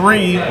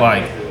three.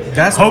 Like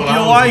That's hope what you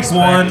I was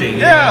like one. expecting.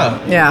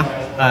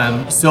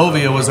 Yeah.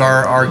 Sylvia was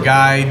our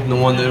guide, the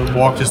one that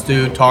walked us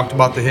through, talked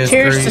about the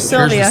history. Cheers to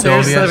Sylvia.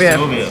 Cheers, Sylvia.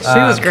 She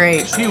was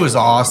great. She was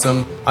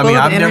awesome. I Full mean,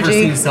 of I've never energy.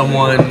 seen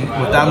someone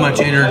with that much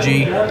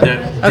energy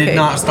that did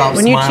not stop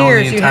When smiling you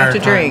cheers, the you entire have to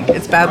time. drink.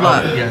 It's bad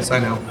luck. Yes, I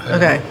know.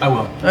 Okay. I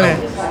will. Okay.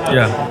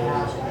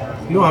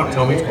 Yeah, You don't have to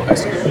tell me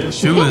twice.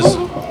 she was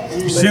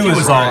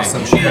was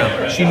awesome.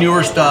 She knew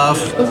her stuff.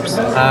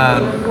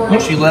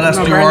 She let us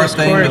do our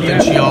thing, but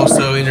then she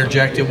also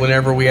interjected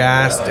whenever we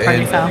asked,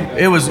 Party foul. and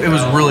it was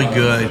really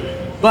good.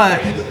 But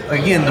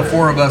again, the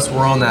four of us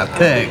were on that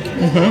pick,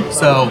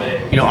 so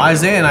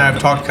Isaiah and I have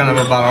talked kind of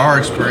about our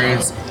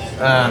experience.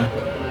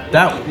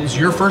 That was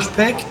your first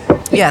pick.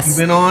 Yes. You've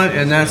been on,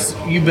 and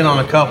you've been on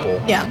a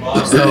couple. Yeah.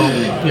 So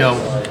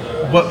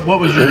what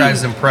was your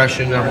guys'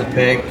 impression of the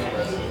pick?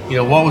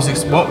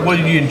 What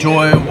did you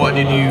enjoy? What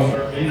did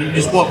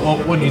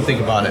you think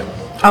about it?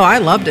 Oh, I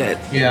loved it.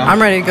 Yeah.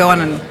 I'm ready to go on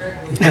and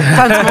tons more.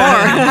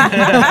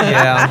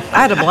 Yeah.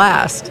 I had a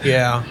blast.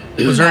 Yeah.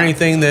 Was there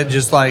anything that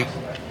just like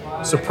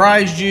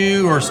surprised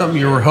you, or something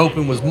you were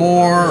hoping was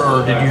more,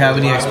 or did you have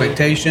any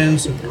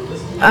expectations?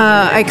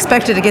 I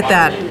expected to get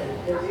that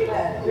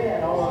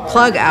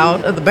plug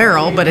out of the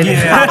barrel, but it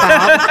didn't pop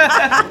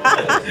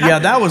out. Yeah,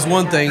 that was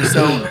one thing.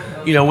 So,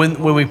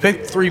 when we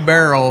picked 3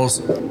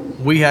 barrels,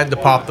 we had to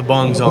pop the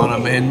bungs on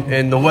them,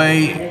 and the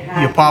way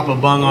you pop a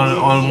bung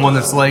on one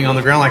that's laying on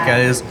the ground like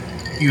that is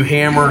you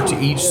hammer to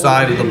each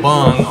side of the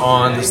bung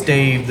on the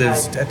stave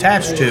that's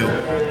attached to,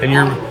 and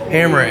you're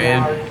hammering,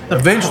 and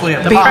eventually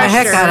it Beat the pops.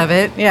 heck out of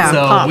it. Yeah.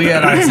 So pop. we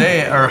had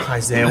Isaiah.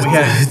 We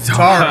had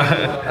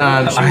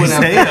Tara. She went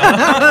out.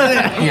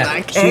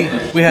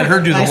 We had her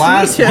do the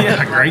last one.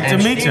 yeah. Great to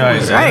meet you, She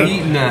was Isaiah.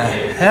 eating the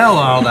hell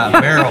out of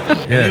that barrel.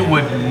 It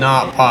would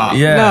not pop.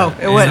 Yeah. No,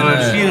 it wouldn't.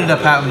 So she ended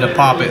up having to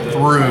pop it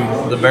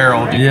through the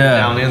barrel to get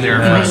down in there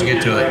for us to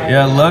get to it.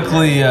 Yeah,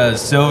 luckily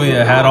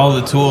Sylvia had all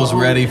the tools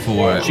ready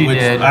for it. She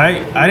did.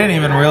 I didn't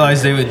even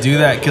realize they would do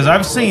that because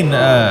I've seen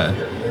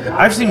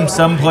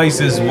some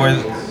places where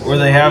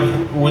they have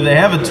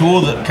a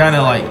tool that kind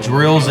of like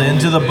drills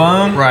into the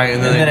bung, Right,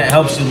 and then it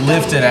helps you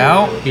lift it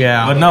out.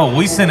 Yeah. But no,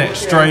 we sent it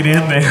straight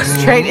in there.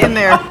 Straight in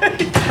there.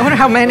 I wonder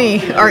how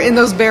many are in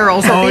those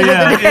barrels at Oh the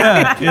end of the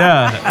day.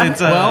 yeah.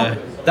 It's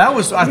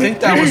I think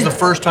that was the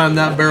first time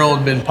that barrel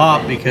had been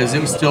popped, because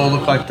it still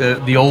looked like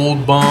the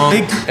old bung,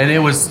 and it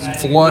was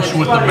flush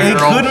with the it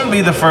barrel. couldn't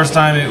be the first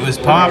time it was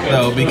popped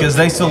though, because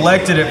they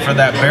selected it for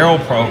that barrel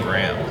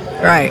program.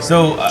 Right.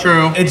 So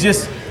True. It's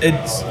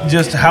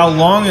just how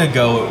long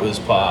ago it was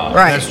popped.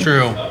 Right. That's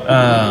true.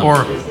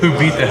 Or who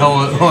beat the hell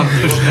on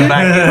pushing it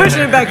back in.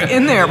 Pushing it back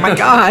in there. My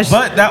gosh.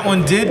 But that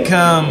one did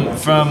come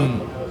from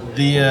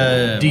the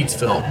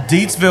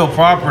Deatsville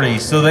property,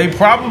 so they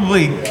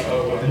probably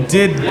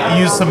did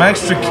use some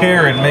extra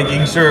care in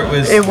making sure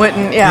it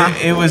wouldn't.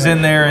 It was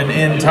in there and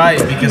in tight,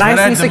 because Nice that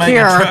had and to make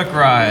secure. a truck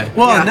ride.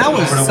 Well, and that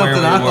was From where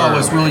something we I thought were.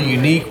 was really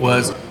unique.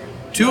 Was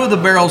 2 of the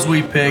barrels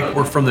we picked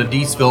were from the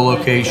Deatsville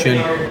location.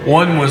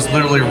 One was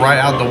literally right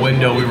out the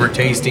window we were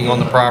tasting on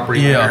the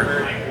property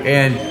there.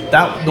 And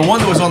the one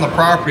that was on the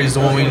property is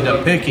the one we ended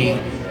up picking.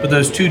 But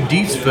those 2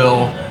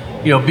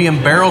 Deatsville,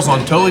 being barrels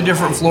on totally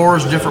different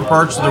floors, different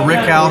parts of the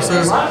rick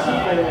houses,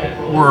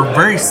 were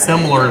very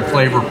similar in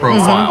flavor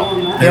profile.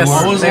 Yes,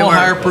 One was a they little were.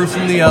 higher proof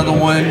than the other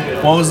one.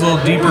 One was a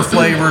little deeper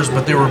flavors,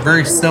 but they were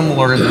very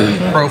similar in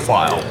the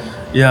profile.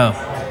 Yeah.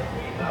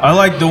 I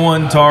like the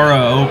one Tara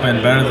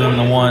opened better than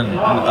the one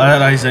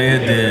that Isaiah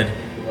did.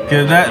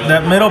 'Cause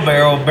that middle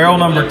barrel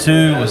number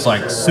 2 was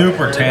like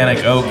super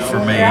tannic oak for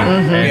me.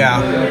 And,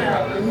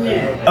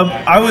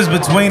 Yeah. I was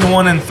between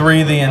 1 and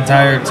 3 the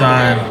entire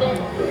time.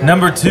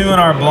 Number 2 in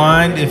our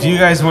blind, if you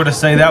guys were to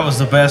say that was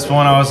the best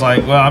one, I was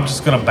like, well, I'm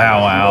just going to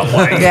bow out.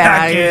 Like, Yeah,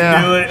 I can't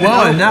yeah. do it.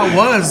 Well, and that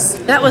was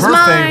That was her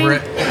mine.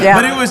 favorite. Yeah.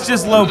 But it was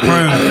just low I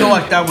proof. feel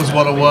like that was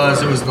what it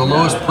was. It was the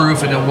lowest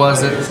proof, and it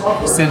wasn't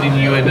sending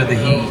you into the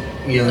heat.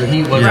 You know, the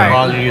heat wasn't Right.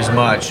 bothering you as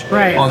much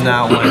Right. on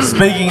that one.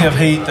 Speaking of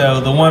heat, though,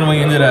 the one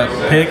we ended up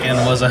picking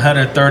was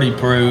 130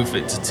 proof.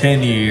 It's a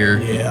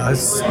 10-year. Yeah,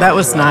 it's That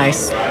was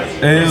nice.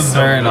 It was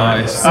very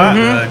nice. so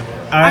good.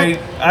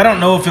 I don't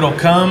know if it'll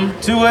come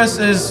to us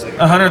as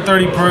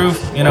 130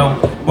 proof. You know,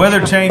 weather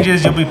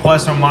changes, you'll be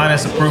plus or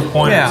minus a proof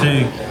point Yeah. or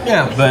 2.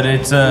 Yeah. But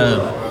it's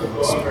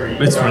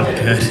really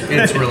good.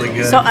 It's really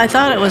good. So I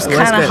thought it was was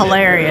kind of good.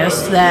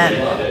 hilarious that,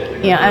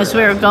 as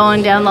we were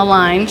going down the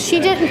line, she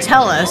didn't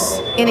tell us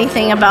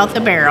anything about the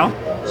barrel.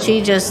 She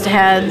just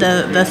had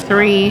the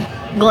 3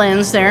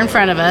 Glens there in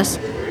front of us.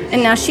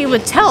 And now she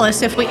would tell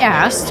us if we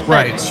asked, but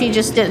Right. she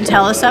just didn't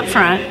tell us up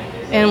front.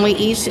 And we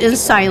each in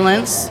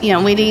silence, we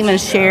didn't even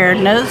share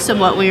notes of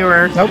what we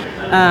were,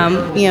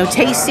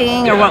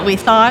 tasting or what we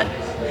thought.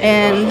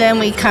 And then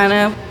we kind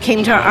of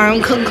came to our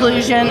own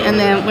conclusion, and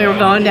then we were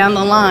going down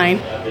the line.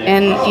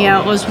 And,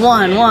 it was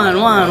 1,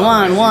 1, 1,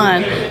 1,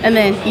 1. And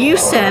then you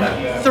said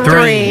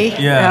 3.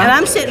 Yeah. And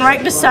I'm sitting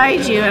right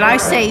beside you, and I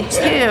say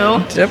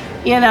 2.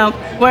 Yep.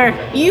 Where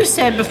you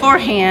said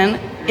beforehand,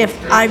 if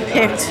I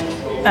picked,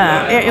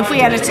 if we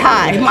had a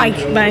tie,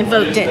 my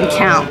vote didn't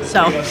count.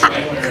 So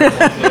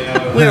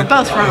we were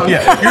both wrong.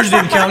 yeah, yours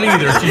didn't count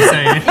either, she's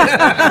saying.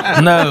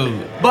 No.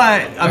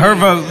 But I Her mean,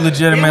 vote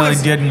legitimately it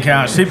was- didn't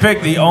count. She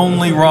picked the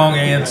only wrong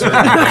answer.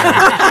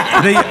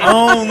 The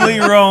only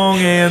wrong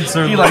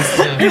answer. he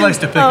likes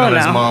to pick on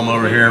his no. mom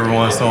over here every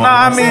once in a No,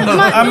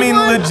 while. I mean,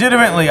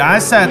 legitimately, I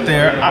sat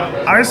there.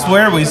 I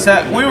swear,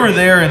 we were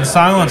there in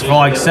silence for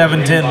like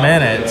 7-10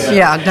 minutes.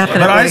 Yeah,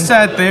 definitely. But I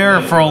sat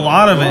there for a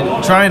lot of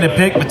it trying to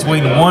pick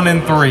between 1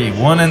 and 3,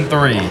 1 and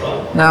 3.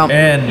 No,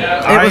 And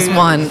it was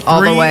 1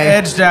 all the 3 way.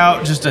 edged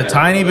out just a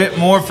tiny bit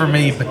more for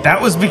me, but that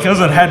was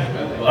because it had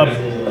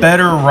a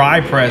better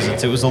rye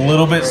presence. It was a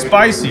little bit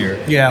spicier.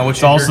 Yeah, which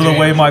it's also the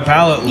way my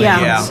palate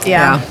leans.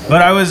 Yeah.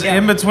 But I was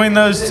in between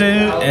those 2,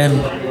 and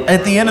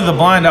at the end of the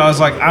blind, I was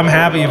like, I'm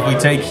happy if we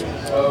take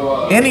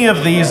any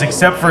of these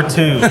except for 2.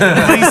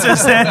 Lisa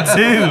said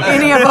 2.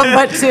 Any of them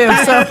but 2.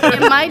 So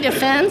In my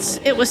defense,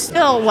 it was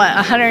still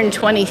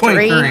 123.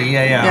 23,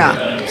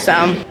 yeah.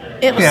 So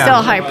it was Yeah.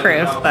 still high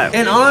proof, but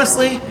And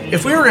honestly,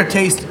 if we were to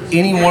taste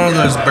any one of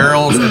those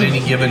barrels at any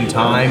given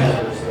time,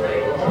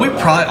 we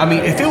probably,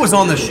 if it was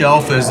on the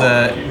shelf as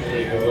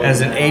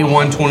an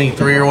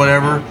A123 or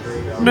whatever,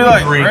 Be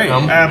like, drink great,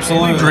 them.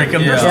 absolutely. We drink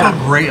them. They're Yeah.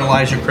 still great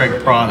Elijah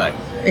Craig product.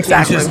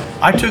 Exactly. It's just,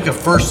 I took a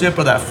first sip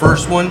of that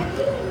first one,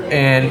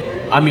 and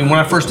when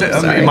I first did,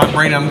 in my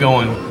brain, I'm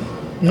going,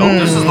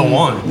 this is the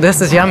one.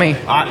 this is yummy.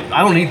 I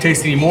don't need to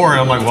taste anymore. And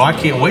I'm like, well, I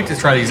can't wait to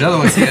try these other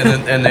ones.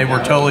 And they were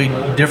totally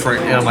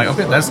different. And I'm like,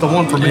 okay, that's the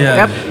one for me.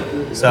 Yeah. Yep.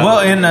 So, Well,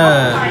 and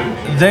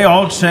they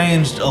all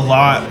changed a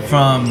lot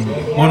from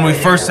when we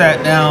first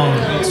sat down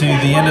to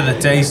the end of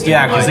the tasting.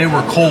 yeah, because they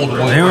were cold.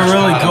 When we They were first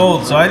really got 'em.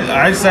 cold, so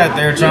I sat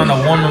there trying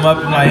to warm them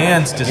up in my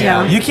hands because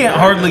Yeah. you can't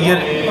hardly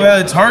get. Well,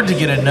 it's hard to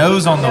get a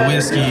nose on the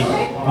whiskey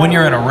when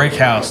you're in a rick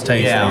house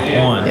tasting.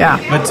 Yeah. 1, Yeah.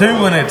 But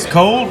 2, when it's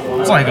cold,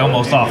 it's like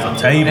almost off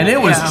the table. And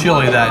it was Yeah.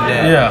 chilly that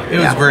day. Yeah. It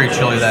was very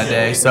chilly that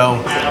day. So,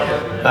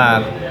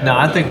 no,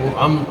 I think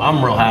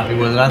I'm real happy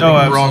with it. I think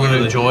Oh, we're all going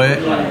to absolutely. enjoy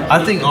it. I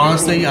think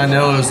honestly, I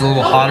know it was a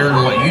little hotter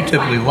than what you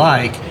typically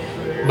like,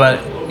 but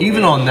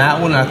even on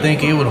that one, I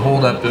think it would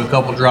hold up to a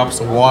couple drops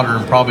of water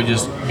and probably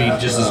just be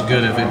just as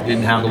good if it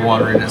didn't have the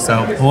water in it.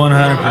 So,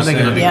 100%. I think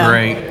it'll be Yeah.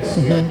 great.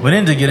 We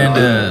need to get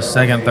into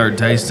second, third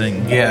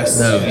tasting. Yes,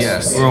 notes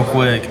yes. real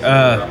quick.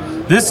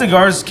 This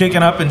cigar's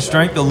kicking up in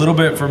strength a little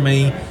bit for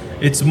me.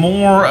 It's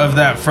more of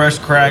that fresh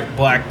cracked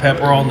black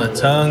pepper on the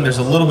tongue. There's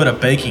a little bit of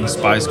baking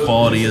spice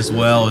quality as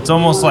well. It's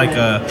almost like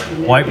a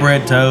white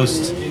bread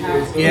toast.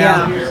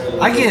 Yeah,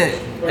 I get,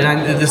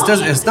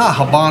 it's not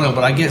Habano,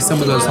 but I get some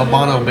of those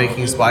Habano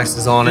baking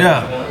spices on it.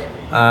 Yeah.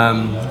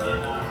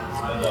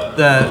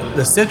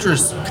 The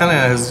citrus kind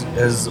of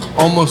has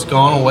almost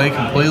gone away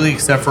completely,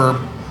 except for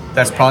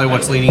that's probably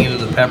what's leading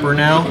into the pepper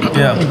now.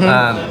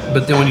 Yeah.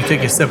 But then when you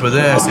take a sip of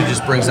this, it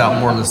just brings out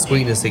more of the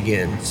sweetness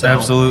again. So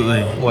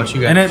Absolutely. What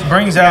you got? And it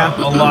brings out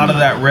a lot of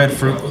that red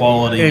fruit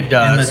quality It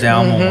does. in the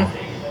Dalmore.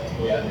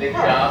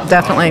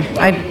 Definitely.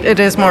 It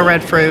is more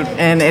red fruit,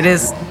 and it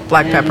is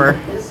black pepper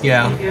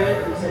Yeah.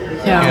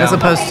 yeah. as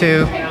opposed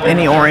to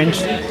any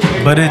orange.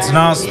 But it's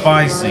not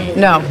spicy.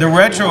 No. The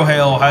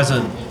retrohale has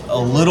a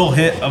little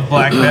hit of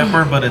black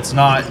pepper, but it's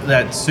not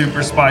that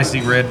super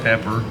spicy red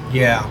pepper.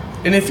 Yeah.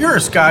 And if you're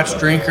a Scotch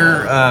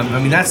drinker, I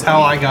mean, that's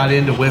how I got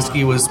into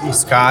whiskey was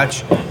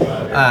Scotch.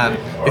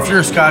 If you're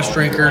a Scotch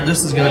drinker,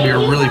 this is going to be a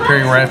really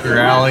pairing right up your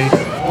alley.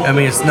 I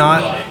mean, it's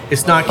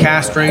not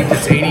cast strength.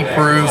 It's 80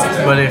 proof,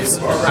 but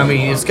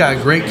it's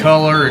got great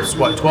color. It's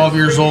 12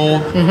 years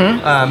old.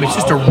 It's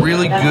just a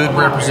really good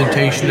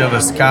representation of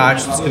a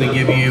Scotch that's going to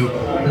give you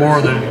more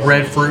of the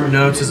red fruit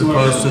notes as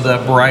opposed to the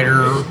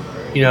brighter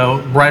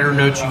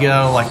notes you get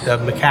out of like the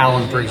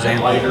Macallan, for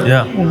example.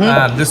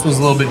 Yeah. This one's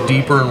a little bit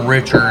deeper and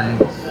richer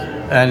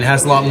and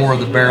has a lot more of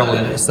the barrel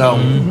in it. So,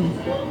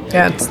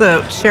 Yeah, it's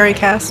the sherry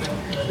cast.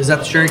 is that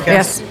the sherry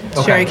cast? Yes,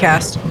 Okay. sherry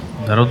cast.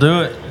 That'll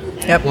do it.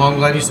 Yep. Well, I'm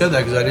glad you said that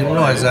because I didn't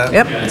realize that.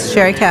 Yep, it's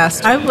sherry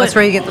cast. That's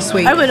where you get the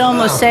sweet. I would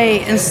almost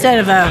say instead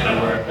of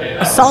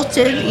a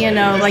salted,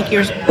 like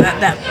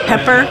that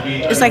pepper,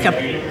 it's like a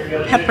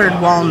peppered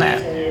walnut.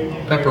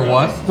 Pepper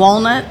what?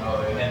 Walnut.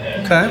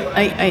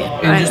 Okay.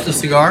 In just a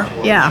cigar?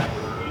 Yeah.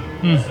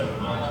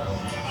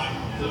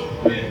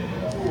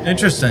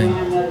 Interesting.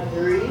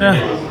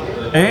 Yeah.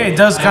 It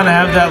does kind of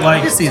have that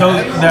like see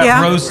that. that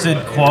Yeah. roasted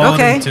quality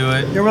Okay. to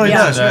it. It really Yeah.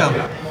 does,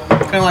 yeah.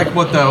 Kind of like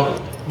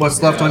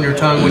what's left on your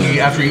tongue when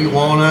after you eat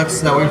walnuts.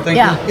 Is that what you're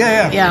thinking?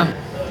 Yeah. Yeah.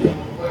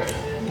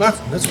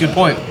 That's a good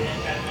point.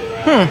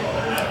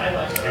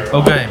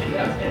 Okay.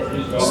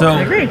 So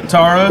agree.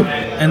 Tara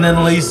and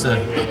then Lisa.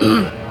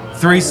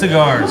 3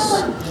 cigars.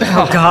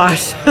 Oh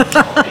gosh,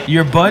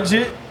 Your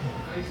budget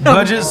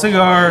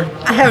cigar,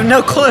 I have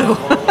no clue.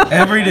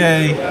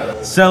 everyday,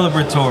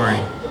 celebratory.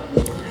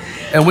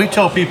 And we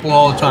tell people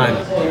all the time,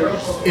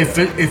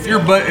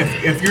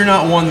 if you're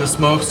not one that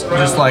smokes,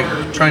 just like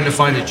trying to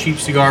find a cheap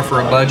cigar for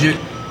a budget,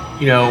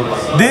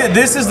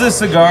 This is the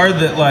cigar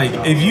that, like,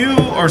 if you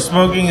are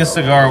smoking a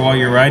cigar while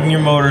you're riding your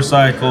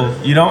motorcycle,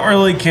 you don't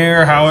really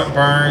care how it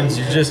burns.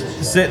 You're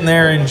just sitting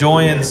there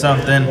enjoying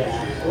something.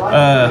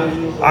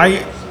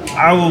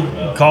 I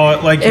will call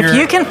it like If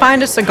you can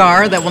find a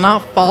cigar that will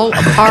not fall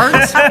apart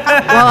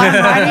while I'm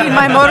riding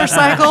my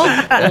motorcycle,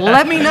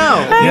 let me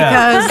know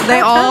because they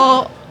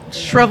all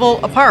shrivel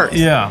apart.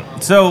 Yeah.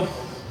 So,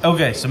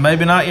 okay, so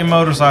maybe not your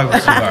motorcycle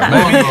cigar.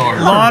 Maybe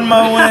lawn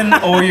mowing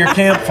or your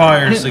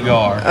campfire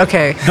cigar.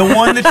 Okay. The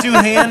one that you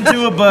hand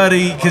to a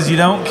buddy because you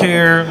don't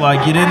care,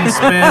 like you didn't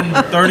spend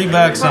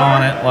 $30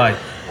 on it. Like,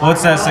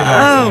 what's that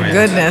cigar? Oh for you?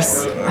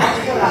 goodness.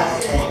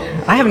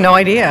 I have no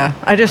idea.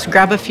 I just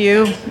grab a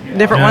few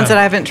different ones that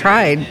I haven't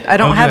tried. I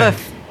don't have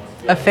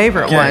a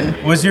favorite Okay. one.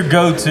 What's your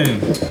go-to?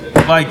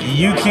 Like,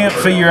 you can't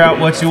figure out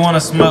what you want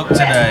to smoke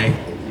today.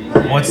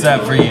 What's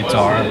that for you,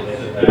 Tara?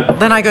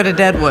 Then I go to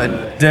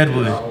Deadwood.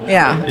 Deadwood.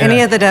 Yeah,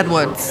 any of the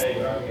Deadwoods.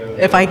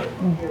 If I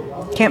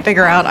can't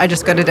figure out, I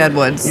just go to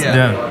Deadwoods.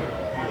 Yeah.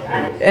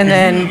 And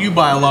then you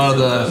buy a lot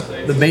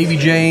of the Baby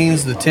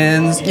Janes, the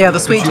 10s. Yeah, the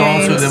Sweet but you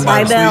also Janes. then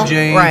buy the Bell. Sweet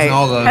Janes Right. and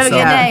all those. Have a good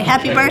so- day.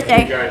 Happy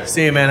birthday.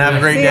 See you, man. Have a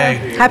great See ya.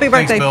 day. Happy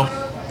birthday. Thanks,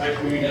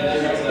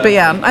 Bill. But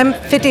yeah, I'm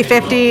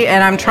 50-50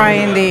 and I'm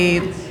trying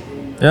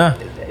Yeah.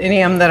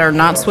 any of them that are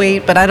not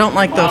sweet, but I don't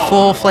like the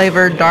full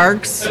flavored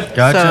darks.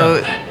 Gotcha.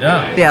 So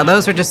Yeah.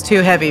 those are just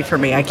too heavy for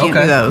me. I can't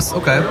do those.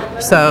 Okay.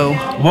 So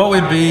What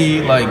would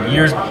be like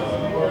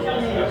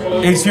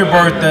it's your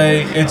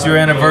birthday, it's your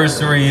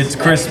anniversary, it's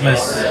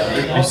Christmas.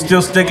 Are you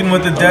still sticking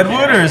with the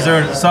Deadwood or is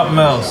there something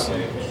else?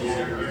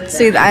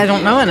 see, I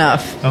don't know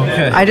enough.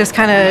 Okay. I just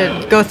kind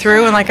of go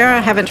through and like, I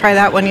haven't tried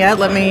that one yet.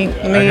 Let me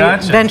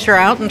gotcha. venture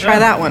out and try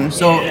that one.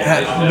 So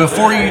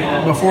before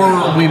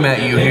we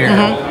met you here,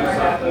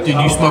 did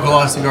you smoke a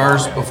lot of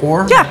cigars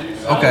before? Yeah.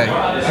 Okay.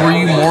 Were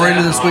you more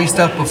into the sweet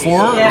stuff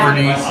before, or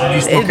do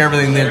you smoke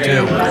everything then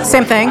too?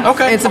 Same thing.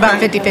 Okay, It's about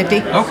okay.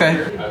 50-50. Okay.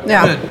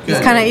 Yeah. Good. It's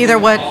Good. kind of either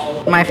what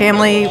my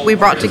family we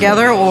brought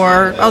together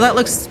or, oh, that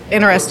looks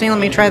interesting. Let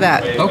me try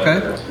that.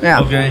 Okay.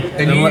 Yeah. Okay.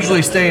 And you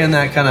usually stay in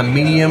that kind of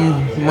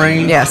medium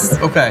range? Yes.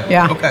 Okay.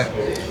 Yeah. Okay.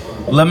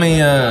 Let me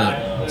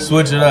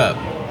switch it up.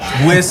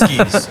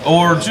 Whiskeys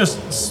or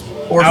just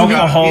Or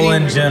alcohol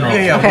in general.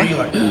 Yeah. Okay.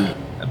 What do you like?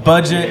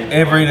 Budget,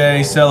 everyday,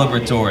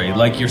 celebratory.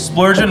 Like you're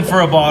splurging for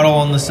a bottle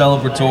on the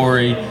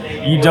celebratory.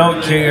 You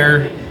don't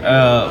care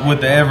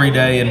with the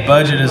everyday, and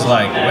budget is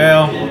like,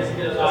 well,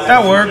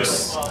 that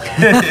works.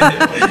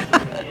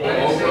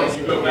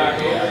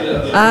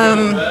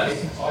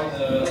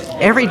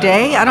 Every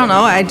day, I don't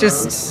know. I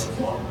just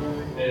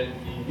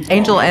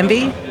Angel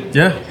Envy.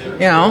 Yeah. You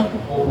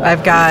know,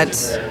 I've got.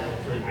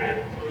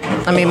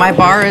 I mean, my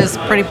bar is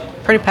pretty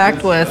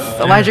packed with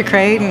Elijah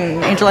Craig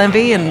and Angel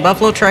Envy and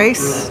Buffalo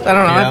Trace. I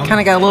don't know. Yeah. I've kind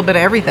of got a little bit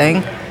of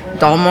everything.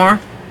 Dalmore.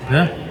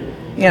 Yeah.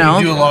 You know,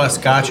 Do you do a lot of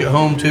scotch at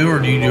home too, or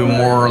do you do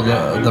more of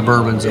the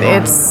bourbons at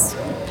home? it's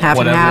half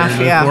Whatever and half.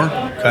 you're Yeah.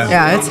 for? Okay.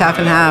 Yeah, it's half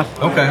and half.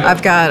 Okay.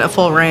 I've got a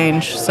full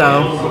range,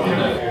 so.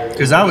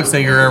 Because I would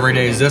say your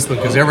everyday is this one,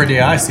 because every day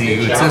I see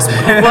you, it's this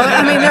one. Well,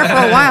 I mean, there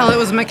for a while it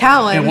was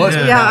Macallan. It was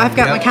Yeah, Macallan. I've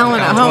got Yep, Macallan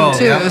at Macallan home 12,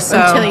 too. yep.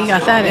 So Until you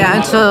got that in. Yeah,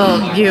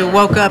 until you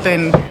woke up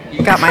and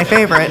got my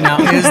favorite. Now,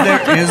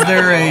 is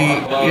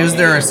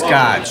there a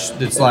scotch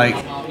that's like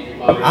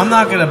I'm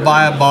not gonna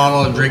buy a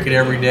bottle and drink it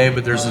every day,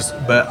 but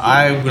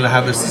I'm gonna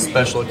have this as a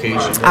special occasion.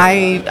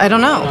 I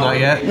don't know. Not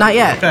yet? Not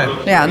yet. Okay.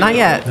 Yeah, not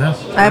yet. Yeah.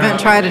 I haven't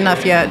tried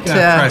enough yet.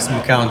 Yeah, try some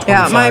Macallan 25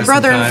 Yeah, my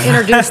brother sometime.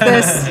 introduced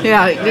this.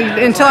 Yeah,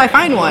 until I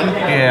find one.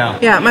 Yeah.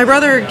 Yeah, my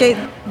brother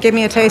gave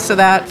me a taste of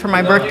that for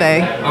my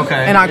birthday.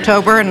 Okay. In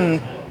October,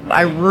 and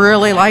I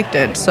really liked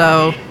it.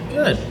 So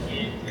Good.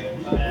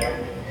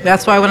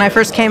 that's why when I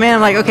first came in,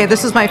 I'm like, okay,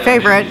 this is my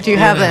favorite. Do you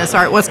have this?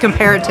 All right, what's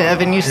comparative?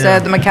 And you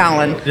said the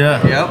Macallan.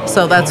 Yeah. Yep.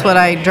 So that's what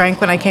I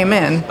drank when I came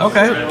in.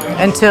 Okay.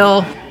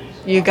 Until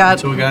you got.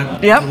 So we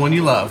got Yep. the one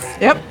you love.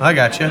 Yep. I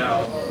got you.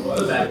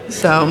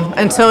 So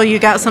until you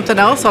got something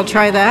else, I'll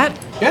try that.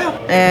 Yeah.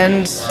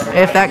 And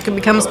if that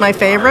becomes my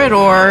favorite,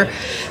 or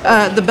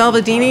the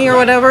Belvedere or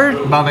whatever.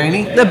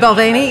 Balvenie? The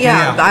Belvedere,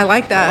 yeah, Yeah. I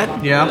like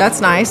that. Yeah.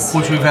 That's nice.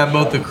 Which we've had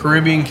both the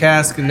Caribbean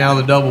cask and now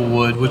the double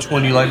wood. Which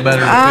one do you like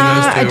better between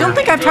those two? I don't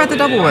think I've tried the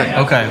double wood.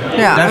 Okay.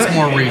 Yeah. That's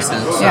more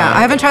recent. So. Yeah,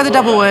 I haven't tried the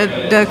double wood.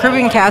 The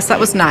Caribbean cast, that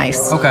was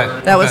nice. Okay.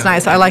 That was Okay.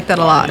 nice. I like that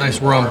a lot. Nice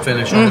rum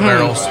finish on the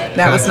barrels.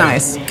 That was Okay.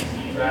 nice. All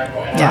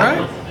Yeah.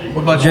 right.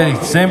 What about Jenny,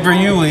 you? same for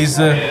you,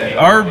 Lisa.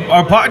 Our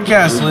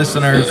podcast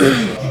listeners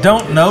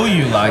don't know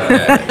you like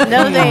that.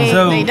 No,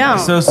 they don't.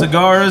 So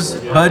cigars,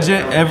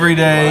 budget,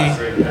 everyday,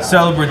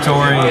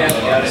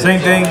 celebratory, same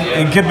thing.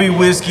 It could be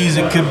whiskeys,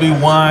 it could be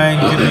wine,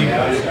 it could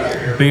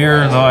be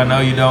beer. Though I know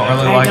you don't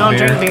really I like don't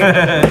beer. drink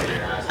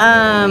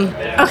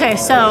beer. Okay,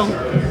 so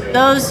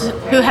those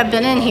who have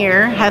been in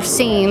here have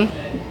seen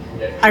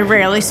I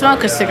rarely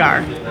smoke a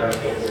cigar.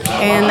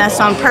 And that's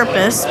on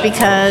purpose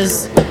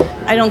because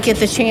I don't get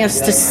the chance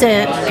to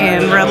sit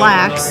and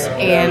relax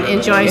and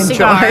enjoy a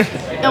cigar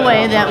the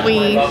way that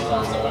we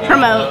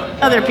promote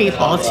other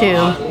people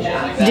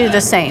to do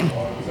the same.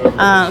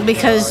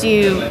 Because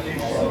you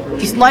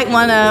light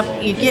one up,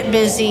 you get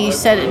busy, you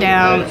set it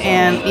down,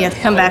 and you have to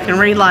come back and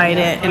relight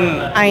it.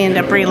 And I end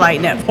up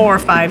relighting it 4 or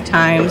 5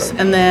 times,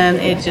 and then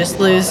it just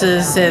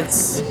loses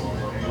its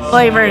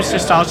flavor. It's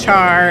just all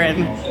char,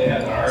 and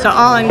so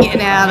all I'm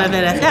getting out of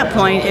it at that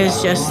point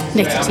is just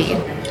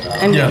nicotine.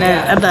 I'm getting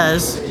a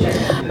buzz.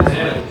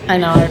 I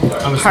know,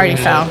 party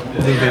foul.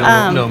 Moving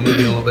a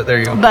little bit. There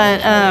you go.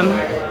 But,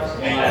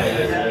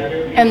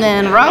 and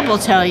then Rob will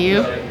tell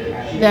you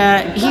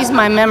that he's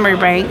my memory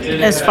bank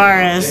as far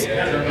as,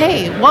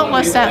 hey, what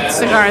was that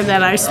cigar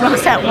that I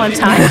smoked that one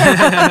time?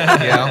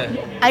 Yeah.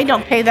 I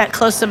don't pay that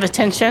close of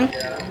attention.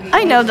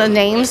 I know the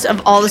names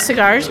of all the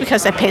cigars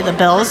because I pay the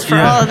bills for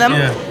all of them.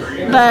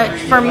 Yeah. But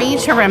for me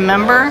to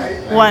remember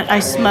what I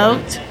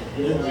smoked,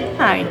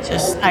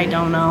 I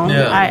don't know.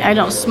 Yeah. I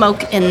don't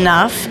smoke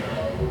enough.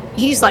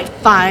 He's like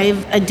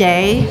 5 a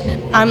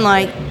day. I'm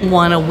like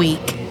 1 a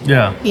week.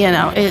 Yeah. You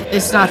know,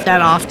 it's not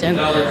that often.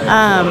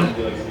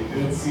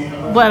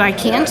 What I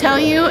can tell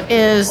you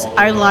is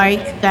I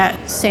like that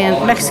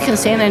Mexican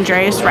San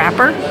Andreas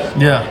wrapper.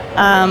 Yeah.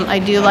 I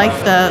do like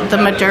the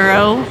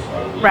Maduro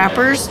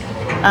wrappers.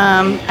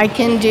 I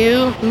can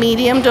do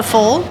medium to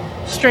full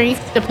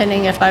strength,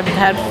 depending if I've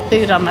had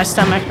food on my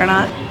stomach or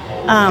not.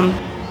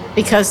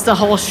 Because the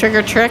whole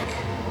sugar trick,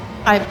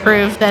 I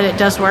proved that it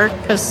does work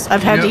because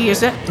I've had to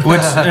use it.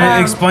 Which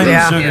explain the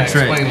sugar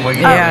trick. Explain what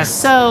you Yes.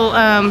 So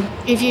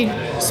if you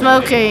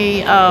smoke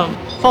a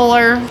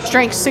fuller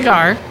strength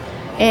cigar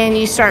and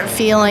you start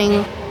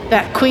feeling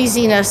that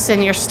queasiness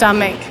in your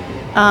stomach,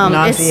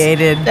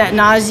 Nauseated. that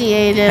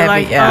nauseated, Heavy,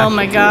 like, yeah. oh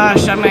my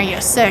gosh, I'm going to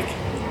get sick.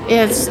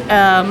 It's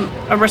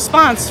a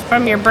response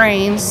from your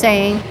brain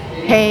saying,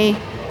 hey,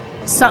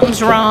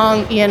 something's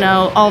wrong, you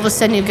know, all of a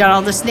sudden you've got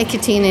all this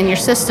nicotine in your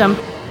system.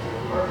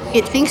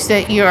 It thinks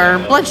that your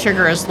blood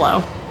sugar is low.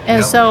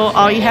 And so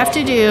all you have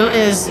to do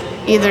is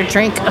either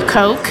drink a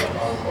Coke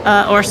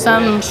or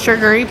some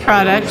sugary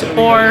product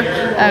or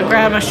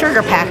grab a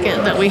sugar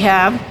packet that we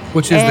have.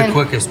 Which is the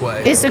quickest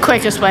way. It's the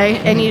quickest way.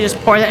 And you just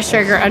pour that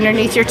sugar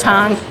underneath your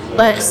tongue,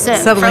 let it sit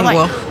for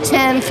Sublingual. like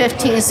 10,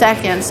 15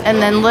 seconds.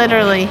 And then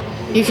literally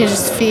you can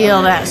just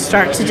feel that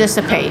start to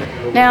dissipate.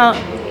 Now,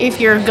 if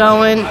you're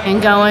going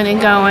and going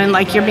and going,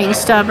 like you're being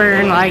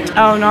stubborn, like,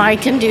 oh no, I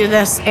can do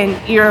this, and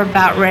you're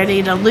about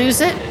ready to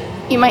lose it,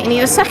 you might need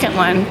a second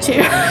one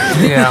to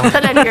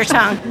put under your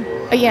tongue.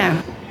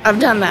 Again, I've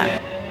done that.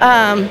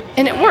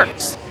 And it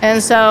works.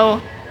 And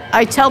so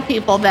I tell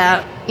people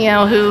that, you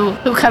know,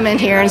 who come in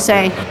here and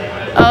say,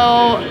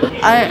 oh,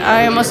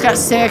 I almost got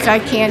sick, I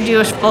can't do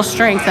a full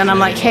strength. And I'm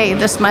like, hey,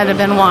 this might have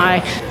been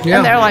why. Yeah.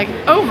 And they're like,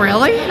 oh,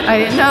 really? I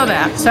didn't know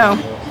that. So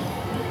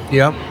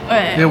Yep.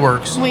 It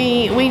works.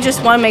 we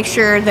just want to make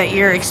sure that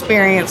your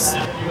experience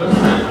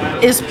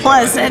is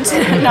pleasant,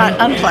 not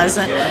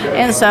unpleasant.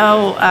 And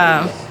so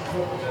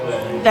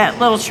that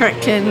little trick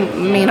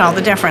can mean all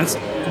the difference.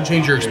 Can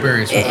change your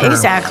experience. For sure.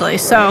 Exactly.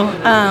 So,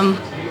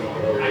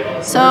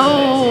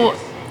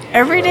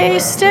 everyday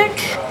stick,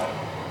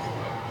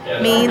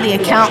 me, the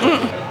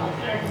accountant,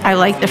 I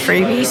like the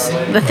freebies,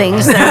 the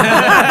things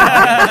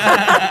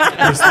that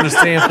The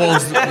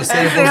samples we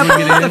get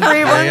in. The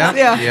free ones,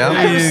 yeah.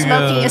 I was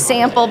smoking a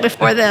sample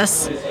before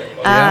this.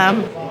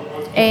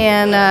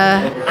 And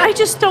I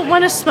just don't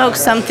want to smoke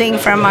something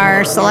from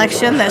our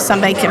selection that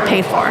somebody can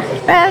pay for.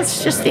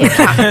 That's just the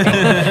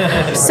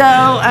accountant.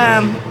 So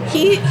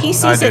he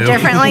sees it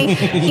differently.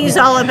 He's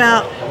all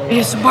about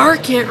his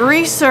market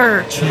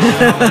research.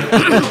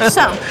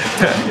 So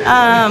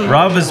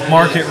Rob is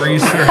market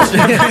research.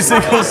 Every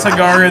single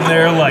cigar in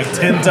there like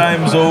 10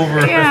 times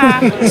over.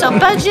 yeah. So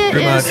budget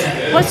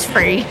is what's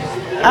free.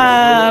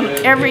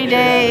 Every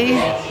day,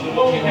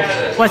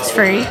 what's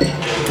free.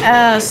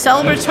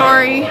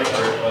 Celebratory.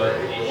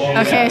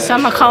 Okay, so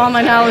I'm gonna call on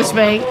my knowledge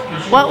bank.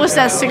 What was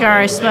that cigar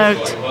I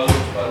smoked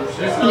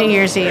New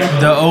Year's Eve?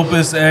 The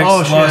Opus X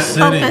Lost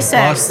City. Opus X.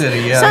 Lost City,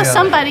 yeah, So yeah.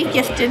 somebody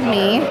gifted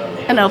me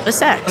an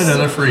Opus X.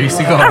 Another free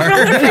cigar.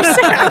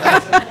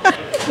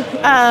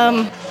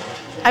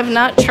 I've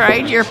not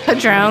tried your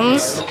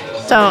Padrones,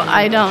 so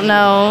I don't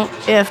know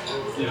if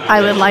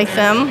I would like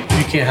them.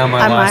 You can't have my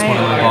I last might.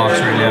 one in the box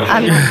right now.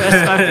 I'm not going to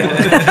smoke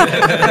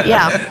it.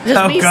 Yeah,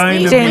 How just kind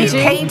we of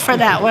you. paid for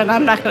that one.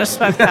 I'm not going to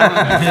smoke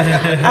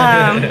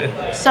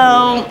that one.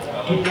 So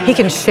He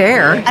can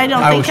share. I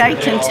don't think I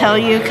can tell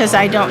you because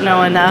I don't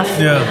know enough.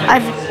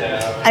 Yeah.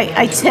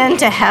 I tend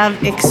to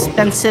have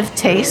expensive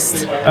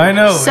taste. I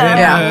know, So,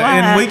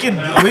 and we can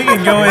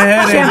go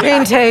ahead and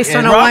Champagne taste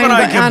on a Rob wine and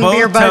I can on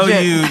beer both tell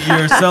budget. you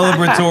your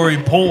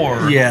celebratory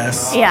pour.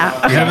 Yes. Yeah.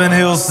 Okay. Heaven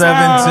Hill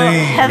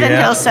 17. Heaven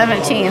Yeah. Hill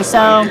 17.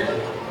 So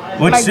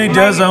Which My- she my-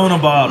 does own a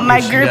bottle.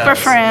 my She group of does.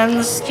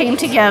 friends came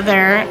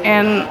together,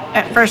 and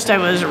at first I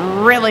was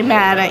really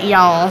mad at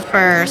y'all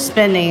for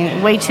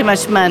spending way too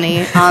much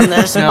money on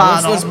this Now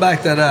bottle. let's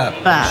back that up.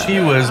 But, She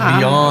was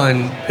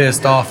beyond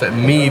pissed off at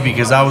me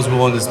because I was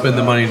willing to spend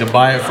the money to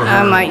buy it for her.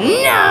 I'm like,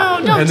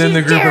 no, don't and then you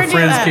the group dare of do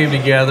friends that. came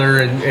together,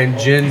 and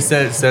Jen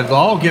said, "Well,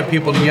 I'll get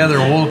people together.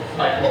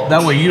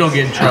 That way you don't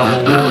get in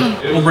trouble.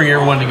 We'll bring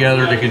everyone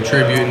together to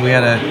contribute." And we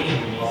had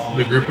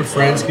the group of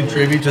friends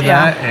contribute to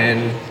that,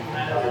 and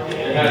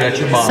you got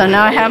your bottle. So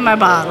now I have my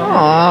bottle.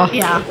 Aw.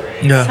 Yeah.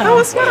 Yeah. That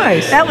was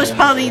nice. That was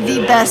probably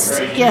the best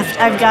gift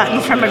I've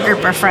gotten from a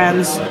group of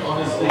friends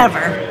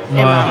ever in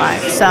my Wow.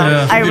 life. So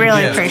Yeah. I Good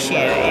really gift.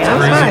 appreciate it. It's Yeah. a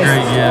nice.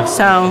 great gift.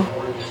 So,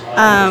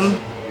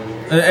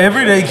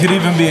 Every day could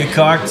even be a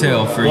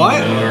cocktail for Well,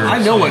 you. I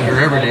know what your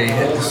everyday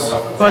is.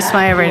 what's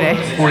my everyday?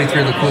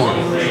 43 liqueur.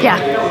 Yeah.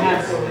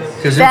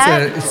 Because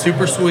That- it's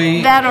super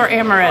sweet. That or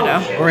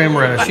amaretto. Or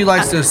amaretto. She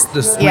likes the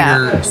sweeter,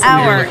 Yeah. sweeter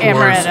Our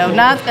liqueurs, amaretto,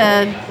 not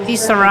the Di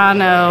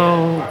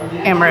Serrano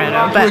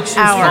amaretto, but which is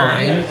our.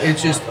 fine.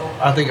 It's just,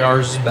 I think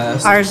ours is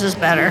best. Ours is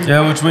better.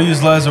 Yeah, which we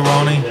use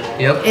Lazzaroni.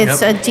 Yep.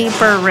 It's a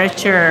deeper,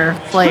 richer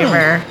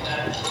flavor.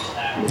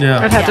 Yeah.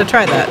 I'd have to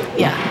try that.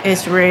 Yeah,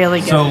 it's really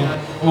good. So,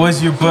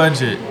 what's your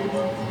budget?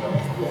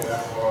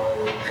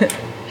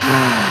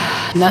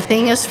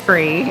 Nothing is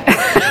free.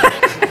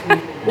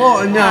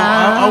 Well, no,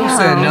 I would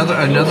say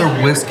another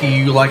whiskey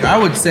you like. I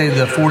would say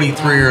the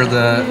 43 or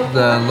the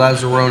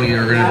Lazzaroni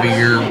are going to be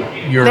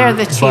your They're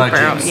the cheaper,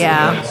 budgets.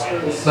 yeah.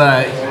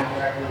 But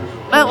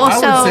But well, I would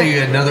so say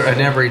an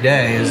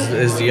everyday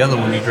is the other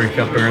one you drink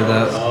up there,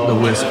 the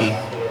whiskey.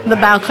 the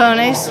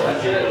Balcones,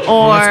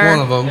 or That's one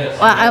of them. Well,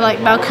 I like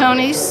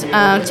Balcones,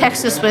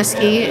 Texas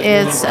whiskey.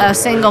 It's a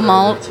single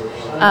malt,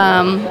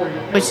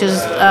 which is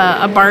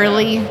a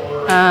barley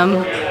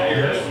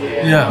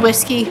Yeah.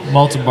 whiskey.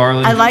 Malted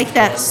barley. I like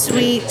that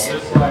sweet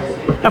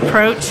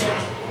approach.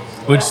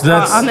 Which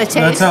that's on the that's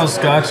taste. how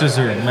scotches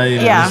are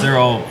made. Yeah. They're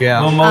all Yeah.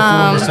 well, most of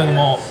them are single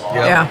malt.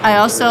 Yep. Yeah. I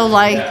also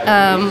like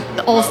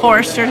the Old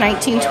Forester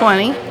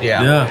 1920.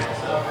 Yeah. Yeah.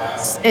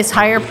 It's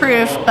higher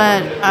proof,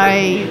 but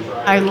I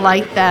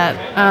like that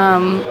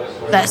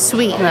that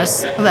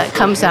sweetness that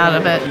comes out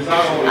of it.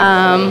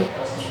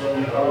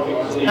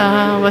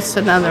 What's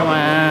another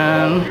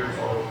one?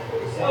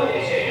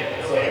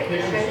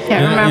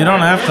 Can't remember. You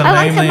don't have to I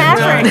like name the the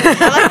Maverick.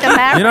 entire. I like the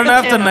Maverick. You don't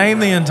have to too. name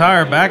the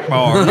entire back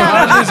bar.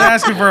 I'm just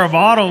asking for a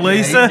bottle,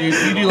 Lisa. You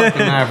do like the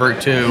Maverick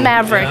too.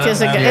 Maverick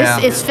is a good. Yeah.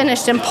 It's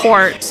finished in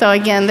port, so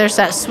again, there's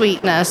that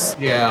sweetness.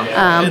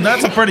 Yeah. And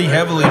that's a pretty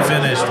heavily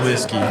finished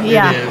whiskey.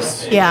 Yeah.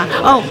 is. Yeah.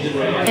 Oh,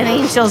 an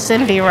Angel's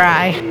Envy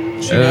rye.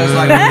 She does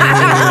like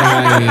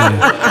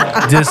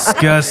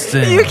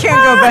Disgusting. You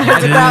can't go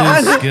back to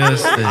that one.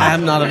 Disgusting.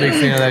 I'm not a big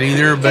fan of that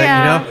either, but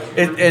Yeah.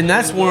 you know, and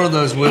that's one of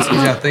those whiskeys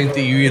I think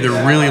that you either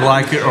really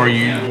like it or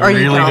you Or you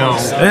really don't. don't.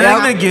 The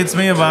thing that gets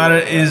me about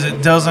it is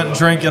it doesn't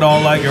drink it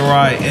all like a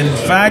rye. In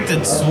fact,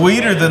 it's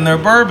sweeter than their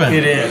bourbon.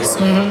 It is.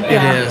 Yeah.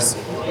 It is.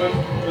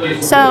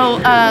 So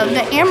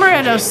the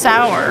amaretto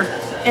sour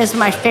is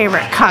my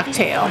favorite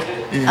cocktail.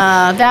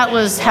 That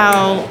was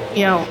how,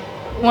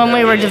 when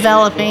we were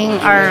developing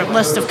our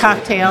list of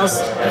cocktails,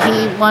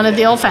 he wanted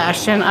the old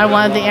fashioned, I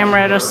wanted the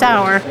amaretto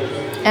sour,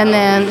 and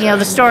then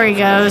the story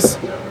goes,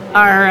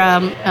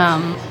 our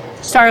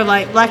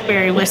Starlight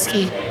Blackberry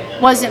whiskey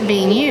wasn't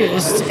being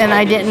used, and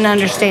I didn't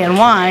understand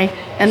why.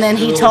 And then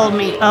he told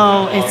me,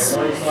 oh, it's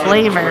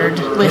flavored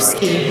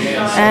whiskey.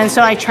 And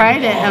so I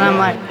tried it, and I'm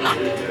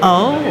like,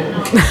 Oh.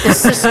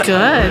 This is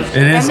good. It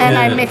is And then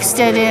I good. mixed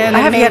it in. I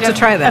have made yet to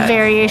try that. A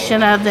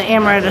variation of the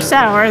amaretto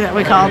sour that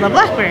we call the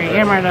blackberry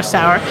amaretto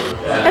sour.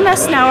 And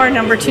that's now our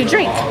number 2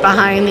 drink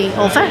behind the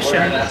old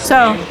fashioned.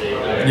 So,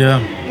 Yeah.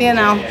 you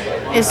know,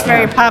 it's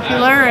very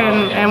popular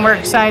and we're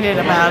excited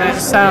about it.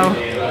 So,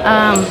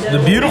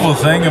 The beautiful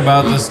thing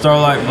about the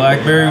Starlight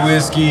Blackberry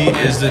whiskey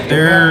is that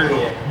they're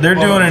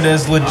doing it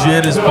as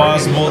legit as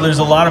possible. There's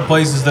a lot of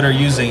places that are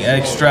using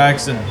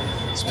extracts and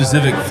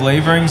specific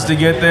flavorings to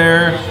get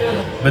there,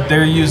 but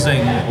they're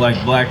using like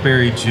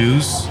blackberry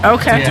juice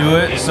Okay. to do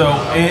it. So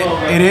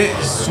it is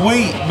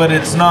sweet, but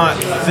it's not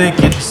thick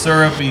and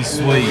syrupy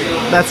sweet.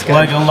 That's good.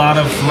 Like a lot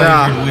of flavored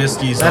Yeah,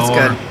 whiskeys that's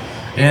are. good.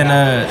 And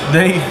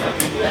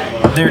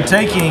they're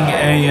taking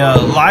a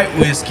light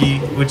whiskey,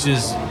 which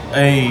is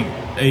a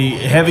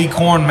heavy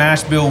corn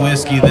mash bill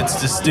whiskey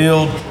that's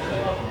distilled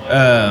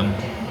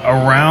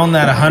around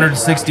that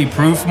 160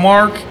 proof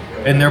mark,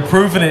 and they're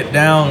proofing it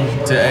down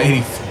to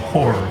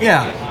 84.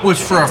 Yeah, which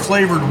for a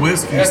flavored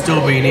whiskey,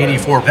 still being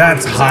 84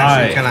 That's proof is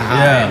high. actually kind of high.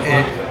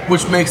 Yeah.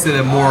 Which makes it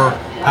a more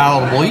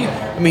palatable.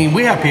 I mean,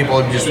 we have people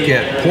that just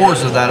get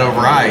pours of that over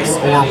ice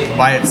or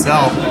by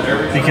itself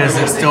because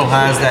it still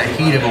has that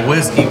heat of a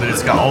whiskey, but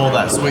it's got all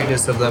that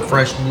sweetness of the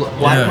fresh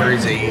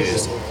blackberries they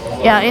use.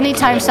 yeah,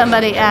 anytime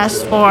somebody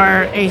asks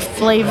for a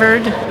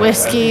flavored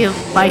whiskey,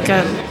 like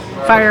a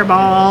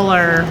Fireball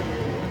or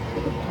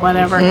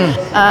whatever,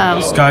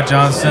 Scott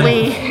Johnson.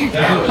 we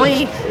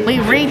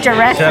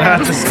redirect Shout out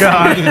them. to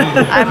Scott.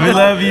 We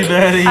love you,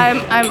 Betty.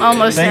 I'm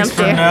almost Thanks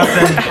empty. for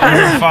nothing.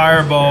 You're a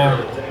Fireball.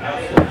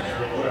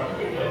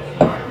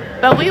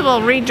 But we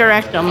will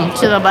redirect them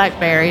to the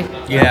blackberry,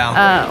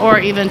 Yeah. or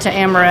even to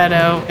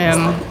amaretto,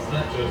 and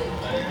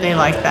they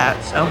like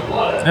that. So,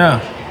 Yeah.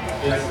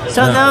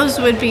 those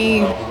would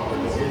be.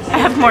 I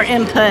have more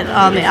input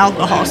on the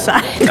alcohol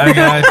side. I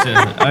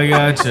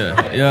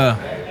gotcha. Yeah.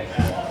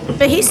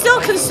 But he still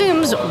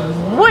consumes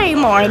way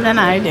more than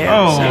I do.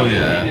 Oh, so.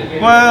 yeah.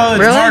 Well, it's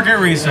Really? market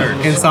research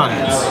In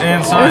science.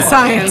 and And science.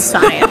 And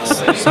science.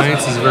 science.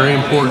 Science is very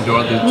important to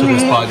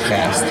this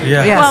podcast.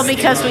 Yeah. Yes. Well,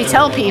 because we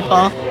tell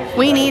people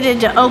we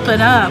needed to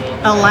open up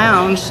a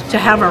lounge to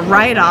have a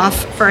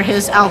write-off for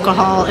his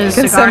alcohol and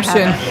cigar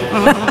Consumption.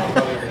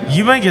 habit.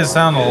 You make it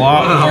sound a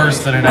lot worse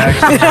than it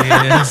actually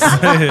is.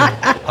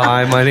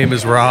 Hi, my name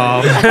is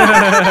Rob.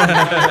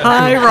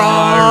 Hi,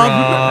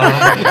 Rob.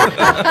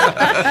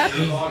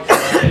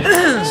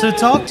 So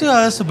talk to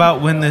us about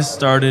when this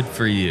started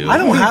for you. I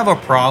don't have a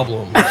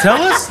problem.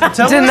 Tell us.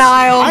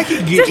 Denial. I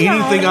can get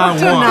anything I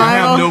want. I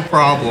have no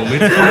problem.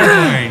 It's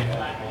fine.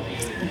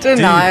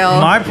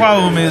 Denial. My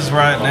problem is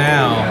right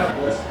now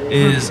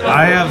is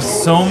I have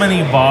so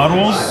many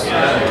bottles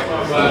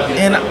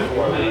and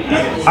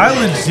I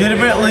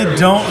legitimately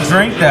don't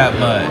drink that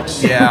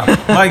much. Yeah.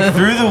 Like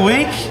through the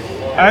week,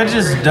 I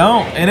just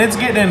don't. And it's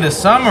getting into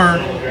summer,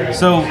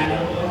 so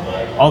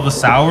all the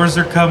sours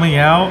are coming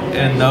out,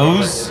 and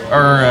those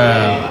are,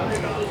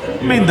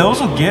 those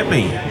will get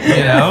me,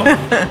 you know?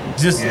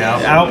 Just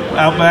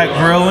out back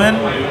grilling,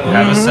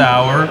 have a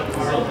sour.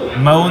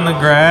 Mowing the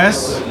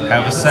grass,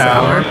 have a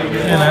sour,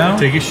 you know?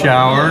 Take a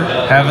shower.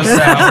 Have a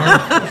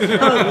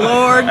sour.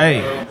 Lord.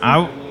 Hey,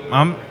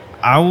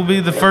 I will be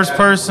the first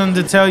person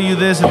to tell you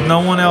this if no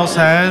one else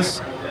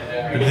has.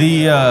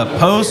 The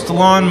post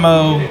lawn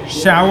mow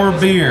shower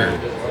beer,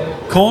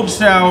 cold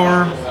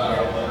shower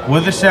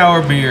with a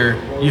shower beer.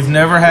 You've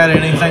never had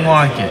anything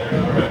like it.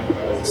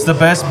 It's the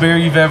best beer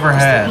you've ever A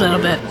had. little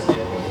bit.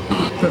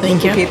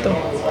 Thank you. Keep them.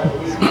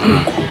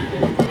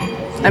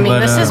 I mean, But,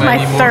 this is my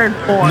Any more? third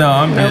pour. No,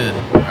 I'm good.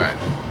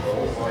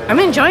 I'm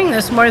enjoying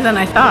this more than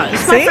I thought.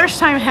 It's my See? first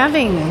time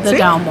having the See?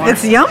 Dalmore.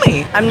 It's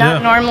yummy. I'm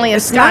not Yeah. normally a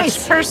It's Scotch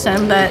nice.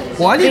 person, but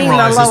Well, I didn't being the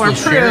realize this lower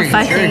was proof, cherry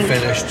I think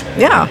finished.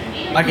 Yeah.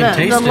 I can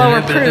taste the it,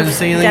 lower but it doesn't proof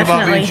say anything about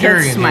definitely being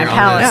cherry hits in my here on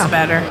palate this.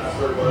 better.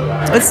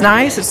 It's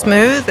nice. It's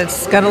smooth.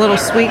 It's got a little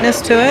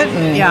sweetness to it.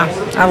 And Yeah.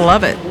 I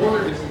love it.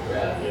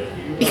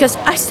 Because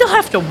I still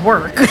have to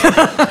work.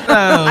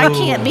 I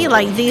can't be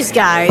like these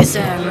guys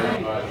and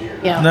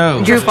No.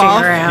 Goof drifting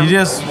off. around. You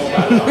just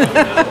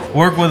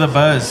work with a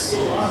buzz.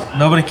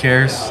 Nobody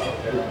cares.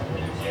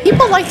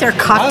 People like their I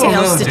don't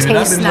know, cocktails to dude. I've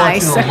taste been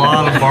nice. watching a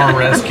lot of Bar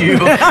Rescue.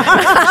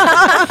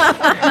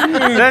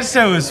 That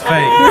show is fake,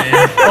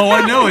 man. Oh,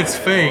 I know it's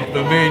fake,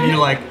 but man, you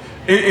like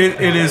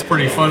it is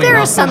pretty funny. There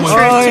how is some someone-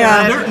 truth Oh, to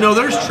yeah. it.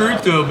 There's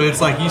truth to it, but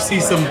it's like you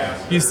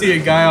see a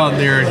guy on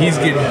there and he's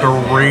getting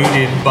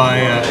berated by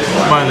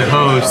the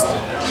host,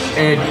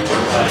 and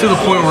to the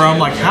point where I'm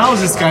like, how is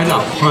this guy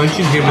not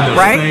punching him in the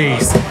Right?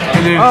 face?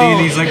 And then at the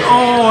end he's like,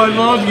 oh, I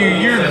love you,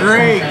 you're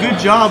great, good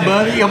job,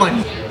 buddy. I'm like,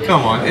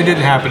 come on, it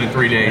didn't happen in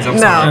 3 days. I'm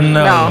sorry,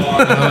 No,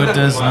 it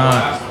does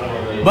not.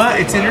 but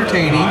it's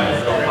entertaining.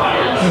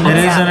 It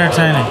is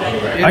entertaining.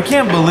 I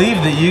can't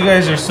believe that you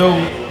guys are so.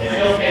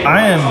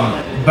 I am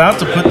about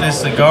to put this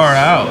cigar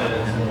out.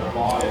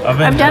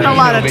 I've done a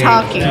lot of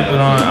talking. Keep it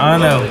on. I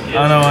know.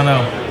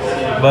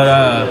 But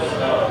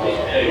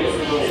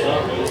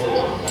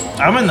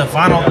I'm in the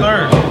final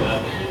third.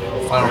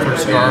 Final Third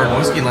Cigar and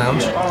Whiskey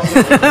Lounge.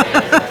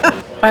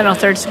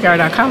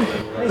 FinalThirdCigar.com.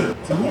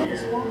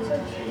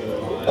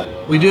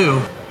 We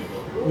do.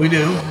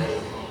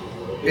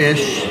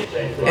 Ish.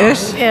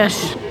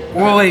 Ish.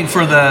 We're waiting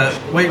for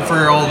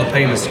all the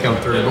payments to come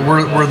through, but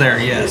we're there.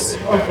 Yes.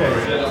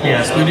 Okay.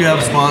 Yes, we do have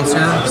a sponsor.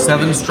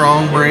 7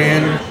 Strong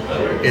brand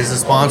is the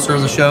sponsor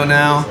of the show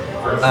now,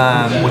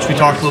 which we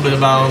talked a little bit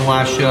about on the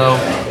last show.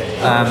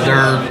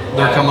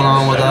 They're coming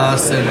on with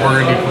us, and we're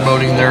going to be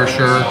promoting their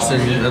shirts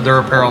and their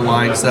apparel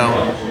line. So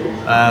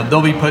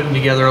they'll be putting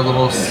together a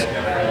little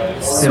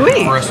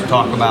snippet for us to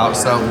talk about.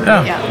 So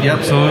yeah. Yep.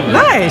 Absolutely.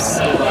 Nice.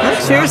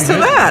 Well, cheers to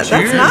that.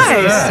 Cheers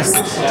That's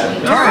nice. to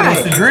that. All right,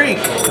 what's the drink?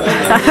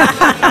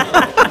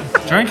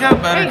 Drink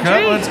up,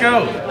 Buttercup. Let's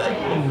go.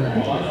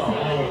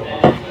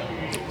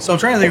 So I'm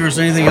trying to think if there's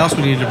anything else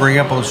we need to bring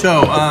up on the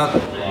show.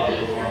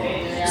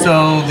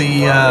 So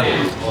the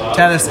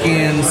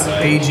Taliskans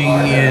aging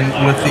in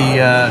with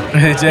the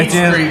Peach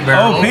Street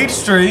barrel. Oh, Peach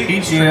Street.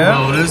 Peach Street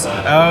Lotus.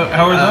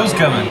 How are those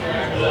coming?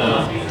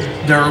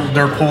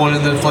 They're pulling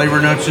in the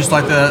flavor notes just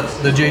like the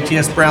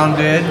JTS Brown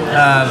did.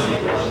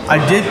 I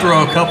did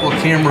throw a couple of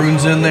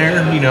Cameroons in there,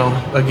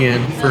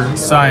 again for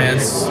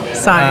Science.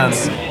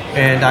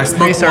 And I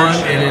smoked one,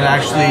 and it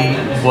actually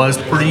was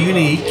pretty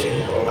unique.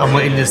 I'm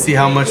waiting to see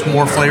how much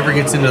more flavor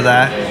gets into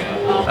that.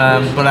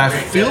 But I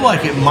feel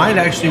like it might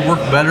actually work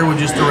better with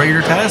just the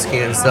regular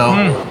Taliscan. So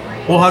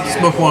we'll have to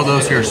smoke one of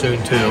those here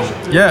soon too.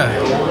 Yeah.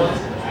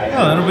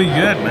 Oh, that'll be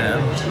good,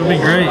 man. It'll be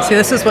great. See,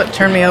 this is what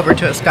turned me over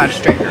to a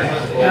Scotch drinker.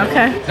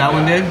 Okay. That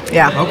one did?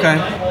 Yeah. Okay.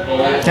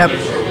 Yep.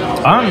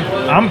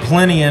 I'm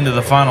plenty into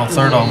the Final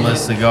Third on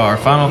this cigar.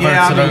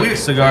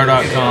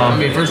 FinalThirdCigar.com.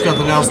 First got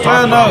the now talk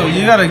Well, about. no,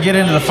 you got to get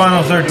into the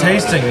Final Third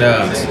tasting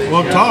notes.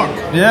 We'll talk.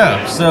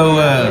 Yeah.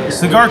 So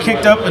cigar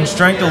kicked up in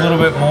strength a little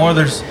bit more.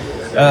 There's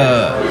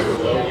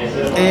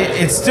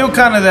it's still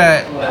kind of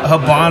that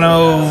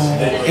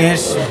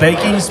Habano-ish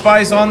baking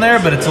spice on there,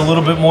 but it's a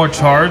little bit more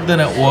charred than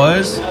it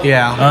was.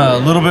 Yeah. A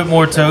little bit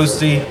more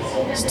toasty.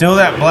 Still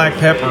that black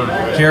pepper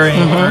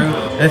carrying through.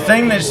 The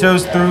thing that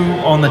shows through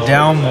on the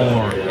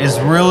Dalmore is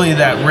really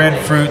that red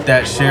fruit,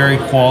 that sherry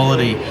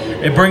quality.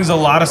 It brings a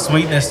lot of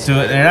sweetness to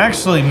it, and it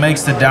actually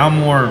makes the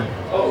Dalmore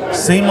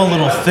seem a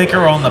little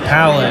thicker on the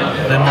palate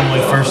than when we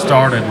first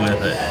started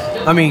with it.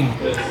 I mean,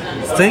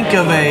 think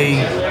of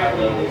a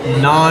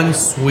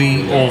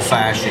non-sweet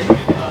old-fashioned.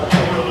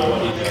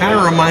 Kind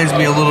of reminds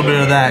me a little bit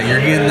of that.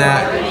 You're getting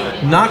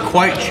that not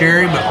quite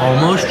cherry, but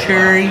almost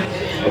cherry.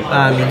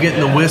 You're getting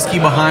the whiskey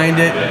behind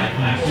it.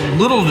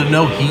 Little to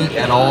no heat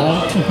at all.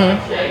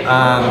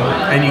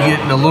 And you're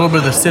getting a little bit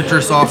of the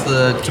citrus off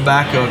the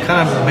tobacco. It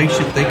kind of makes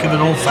you think of an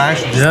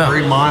old-fashioned. Just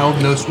very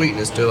mild, no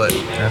sweetness to it.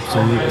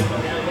 Absolutely.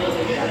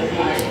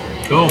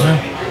 Cool.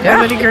 Yeah.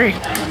 I would agree.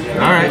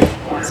 All right.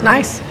 It's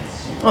nice.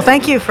 Well,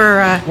 thank you for.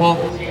 Well,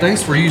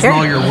 thanks for using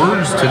all your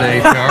words today,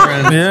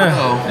 Tara.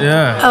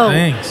 Yeah, Oh,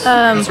 thanks.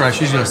 That's right.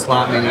 She's going to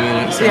slap me in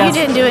it. So you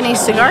didn't do any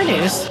cigar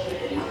news.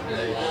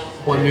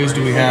 What news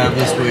do we have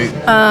this week?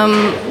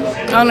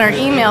 On our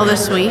email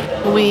this week,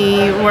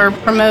 we were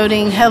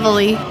promoting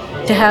heavily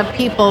to have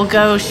people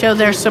go show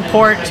their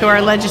support to our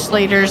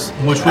legislators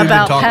Which we've been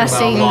about talking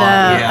passing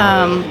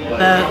about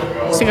the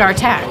cigar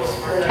tax.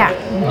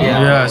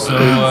 Yeah, so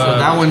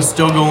that one's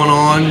still going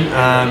on.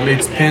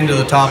 It's pinned to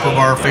the top of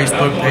our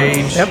Facebook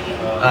page. Yep.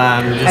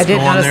 Just I did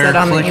go on notice there, that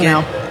on the click it.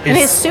 email. And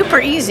it's super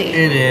easy.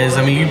 It is.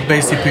 I mean, you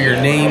basically put your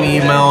name,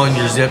 email, and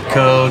your zip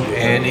code,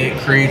 and it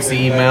creates the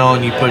email,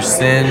 and you push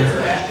send,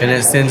 and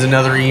it sends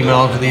another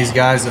email to these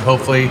guys that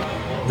hopefully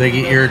they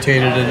get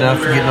irritated enough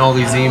for getting all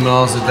these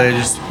emails that they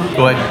just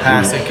go ahead and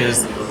pass it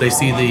because they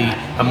see the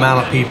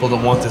amount of people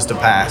that want this to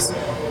pass.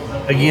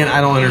 Again,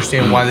 I don't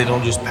understand why they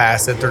don't just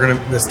pass it.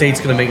 The state's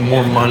gonna make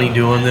more money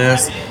doing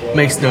this.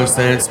 Makes no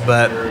sense,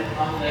 but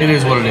it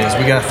is what it is.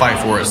 We gotta fight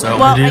for it. So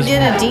Well, I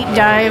did a deep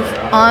dive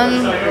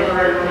on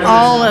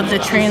all of the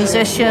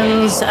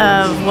transitions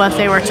of what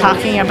they were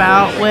talking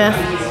about with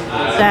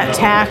that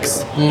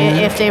tax.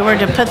 If they were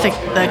to put the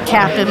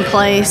cap in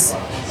place,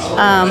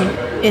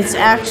 it's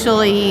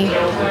actually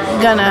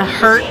gonna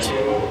hurt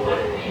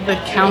the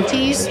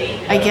counties.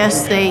 I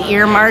guess they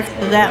earmarked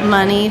that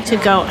money to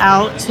go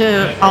out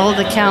to all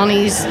the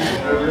counties,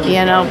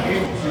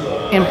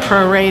 in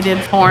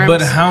prorated forms.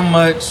 but how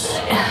much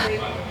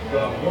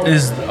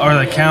are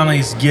the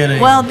counties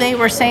getting? Well, they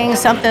were saying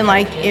something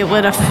like it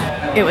would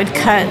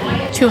cut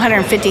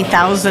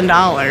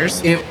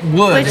 $250,000. it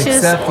would, Which is-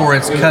 except for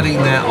it's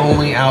cutting that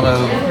only out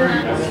of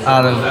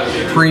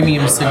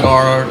premium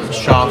cigar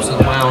shops and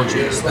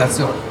lounges.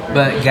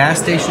 But gas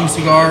station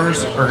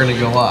cigars are going to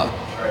go up.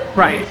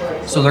 Right.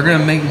 So they're going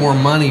to make more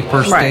money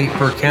per state,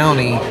 per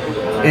county.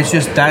 It's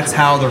just that's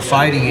how they're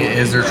fighting it,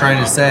 is they're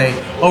trying to say,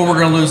 oh, we're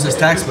going to lose this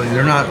tax money.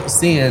 They're not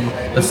seeing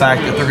the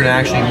fact that they're going to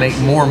actually make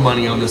more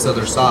money on this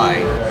other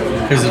side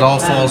because it all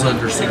falls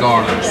under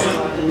cigars.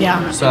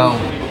 Yeah. So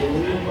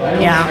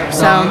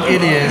So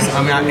it is.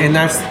 I mean, and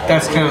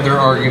that's kind of their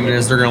argument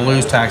is they're going to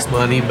lose tax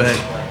money, but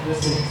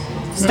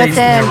states But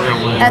then, never going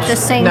to lose. at the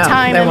same No,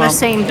 time, they in the won't.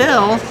 same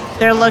bill,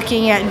 they're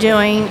looking at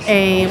doing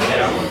a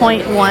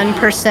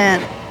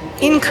 0.1%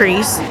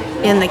 increase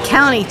in the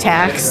county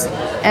tax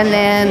and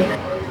then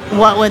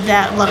what would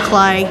that look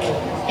like,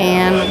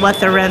 and what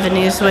the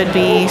revenues would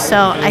be.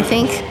 So I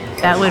think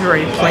that would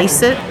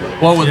replace it.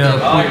 What would the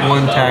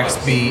 0.1 tax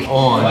be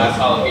on?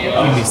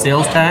 You mean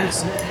sales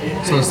tax?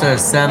 So instead of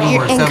 7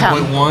 Your or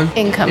income. 7.1?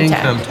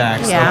 Income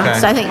tax. Yeah. Okay.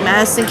 So I think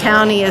Madison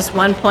County is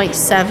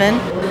 1.7,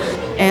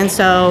 and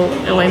so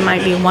we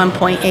might be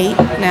 1.8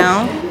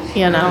 now.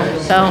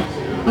 So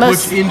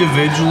most. Which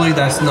individually,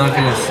 that's not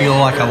going to feel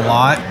like a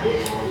lot,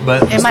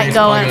 but the It might state's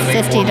go probably at gonna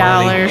make more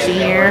money. $50 a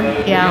year.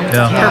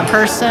 Per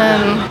person.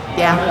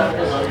 Yeah.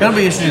 It'll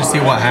be interesting to see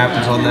what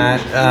happens on that.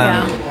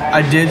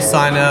 I did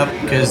sign up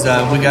because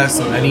we got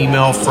an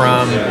email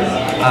from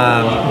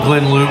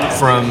Glenn Luke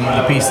from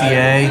the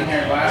PCA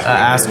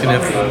asking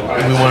if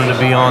we wanted to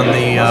be on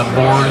the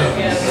board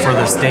for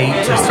the state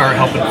to start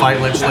helping fight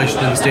legislation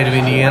in the state of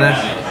Indiana.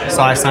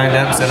 So I signed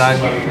up and said I'd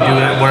do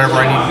it, whatever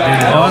I need to do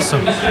to help.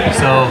 Awesome.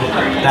 So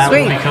that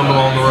will Sweet. be coming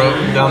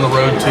down the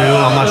road too.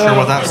 I'm not sure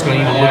what that's going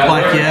to even look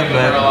like yet,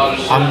 but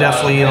I'm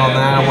definitely in on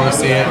that. I want to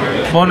see it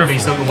Wonderful. be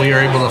something we are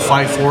able to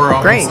fight for.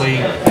 Great. Obviously,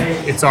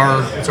 it's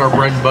our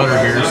bread and butter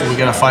here, so we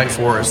got to fight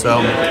for it.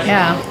 So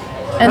Yeah.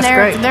 And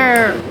That's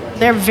great.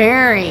 they're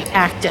very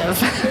active.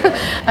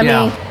 I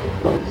mean,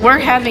 we're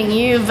having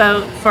you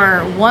vote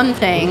for one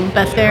thing,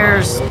 but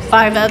there's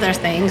 5 other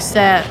things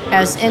that,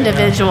 as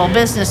individual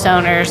business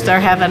owners,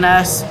 they're having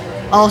us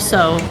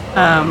also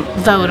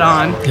vote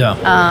on. Yeah.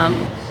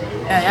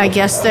 I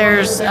guess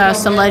there's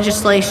some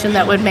legislation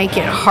that would make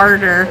it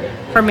harder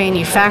for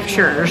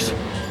manufacturers.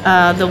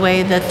 The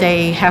way that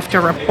they have to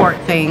report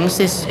things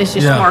is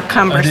just more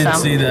cumbersome. I did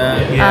see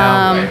that.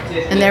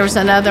 And there was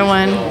another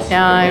one.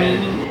 Now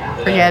I'm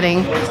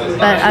forgetting,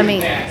 but I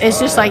mean, it's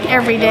just like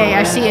every day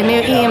I see a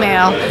new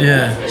email.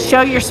 Yeah.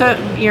 Show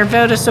your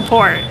vote of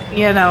support. For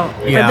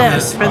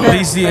this.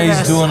 PCA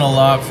is doing a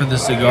lot for the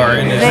cigar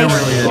industry. They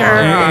sure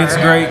are. It's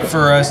great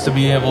for us to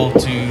be able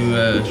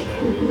to,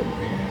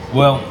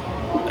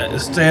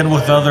 stand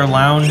with other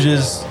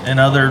lounges and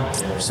other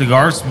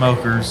cigar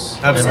smokers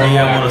Absolutely. and be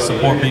able to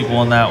support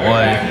people in that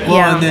way. Well,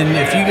 Yeah. and then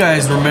if you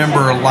guys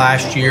remember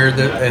last year,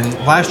 and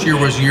last year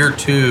was year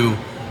 2,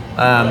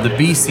 the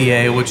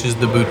BCA, which is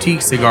the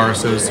Boutique Cigar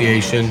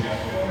Association,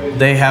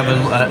 they had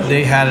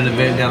an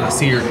event down at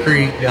Cedar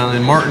Creek down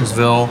in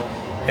Martinsville,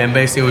 and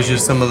basically it was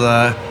just some of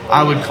the,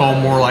 I would call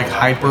more like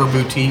hyper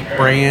boutique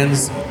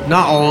brands.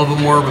 Not all of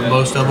them were, but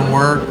most of them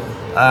were,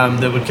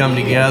 that would come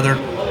together.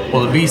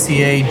 Well, the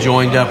BCA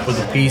joined up with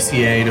the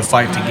PCA to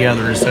fight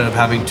together instead of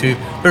having to.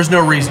 There's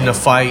no reason to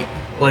fight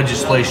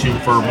legislation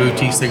for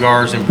boutique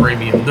cigars and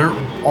premium. They're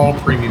all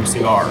premium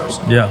cigars.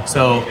 Yeah.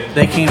 So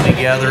they came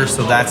together,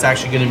 so that's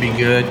actually going to be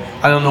good.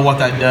 I don't know what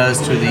that does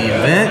to the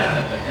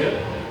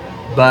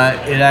event,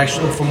 but it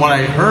actually, from what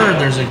I heard,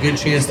 there's a good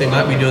chance they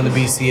might be doing the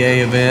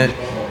BCA event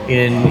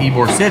in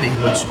Ybor City,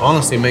 which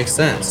honestly makes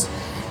sense.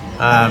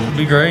 It'd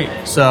be great.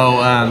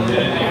 So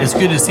it's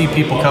good to see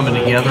people coming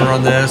together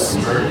on this.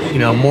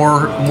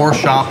 More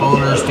shop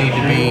owners need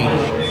to be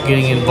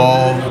getting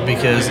involved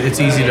because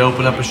it's easy to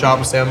open up a shop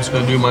and say, I'm just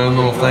going to do my own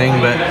little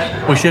thing, but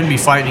we shouldn't be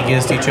fighting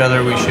against each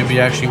other. We should be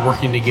actually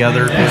working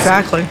together.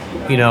 Exactly.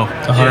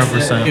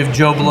 100%. If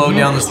Joe Blow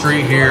down the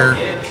street here,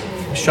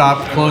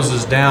 shop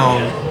closes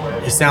down,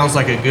 it sounds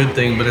like a good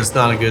thing, but it's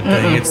not a good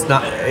thing. It's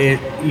not.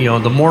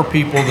 The more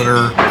people that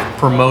are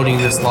promoting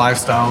this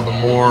lifestyle, the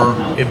more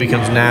it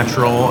becomes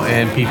natural,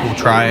 and people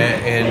try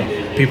it,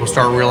 and people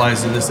start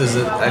realizing this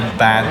isn't a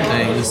bad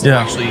thing. This is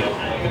actually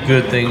a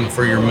good thing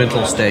for your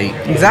mental state.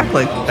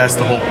 Exactly. That's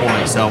the whole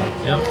point. So,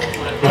 Yep.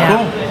 cool.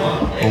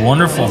 Well,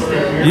 wonderful.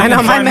 I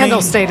know my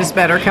mental state is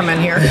better coming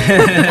here.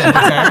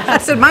 I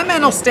said my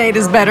mental state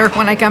is better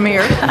when I come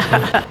here.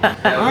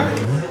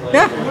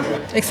 Yeah,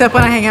 except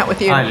when I hang out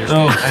with you. I understand.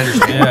 Oh, I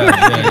understand.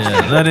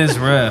 yeah. That is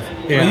rough.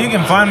 Yeah. Well, you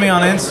can find me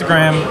on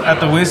Instagram at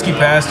the Whiskey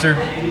Pastor.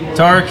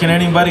 Tara, can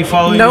anybody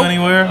follow Nope. you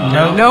anywhere?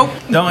 Nope.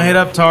 Don't hit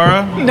up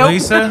Tara. Nope.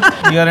 Lisa,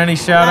 you got any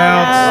shout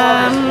outs?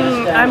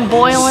 I'm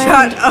boiling.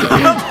 Shut up.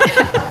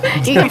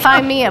 You can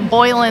find me at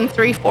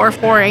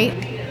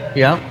boiling3448.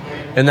 Yeah,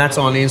 and that's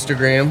on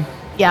Instagram.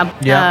 Yeah.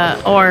 Yeah.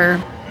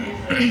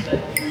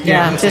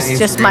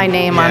 Just my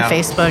name on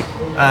Facebook.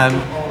 And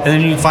then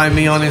you can find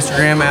me on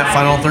Instagram at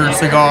Final Third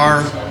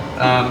Cigar.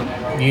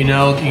 You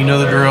know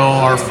the drill.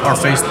 Our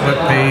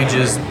Facebook page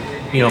is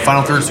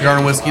Final Third Cigar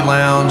and Whiskey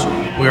Lounge.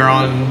 We're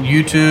on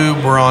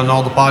YouTube. We're on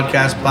all the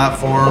podcast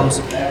platforms,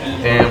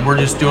 and we're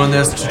just doing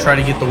this to try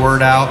to get the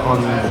word out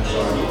on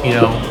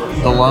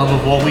the love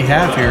of what we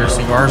have here,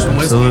 cigars and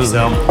whiskey.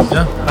 Absolutely.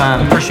 So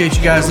appreciate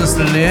you guys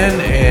listening in,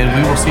 and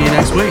we will see you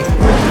next week.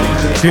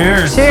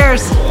 Cheers.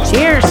 Cheers.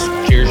 Cheers.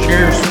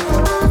 Cheers.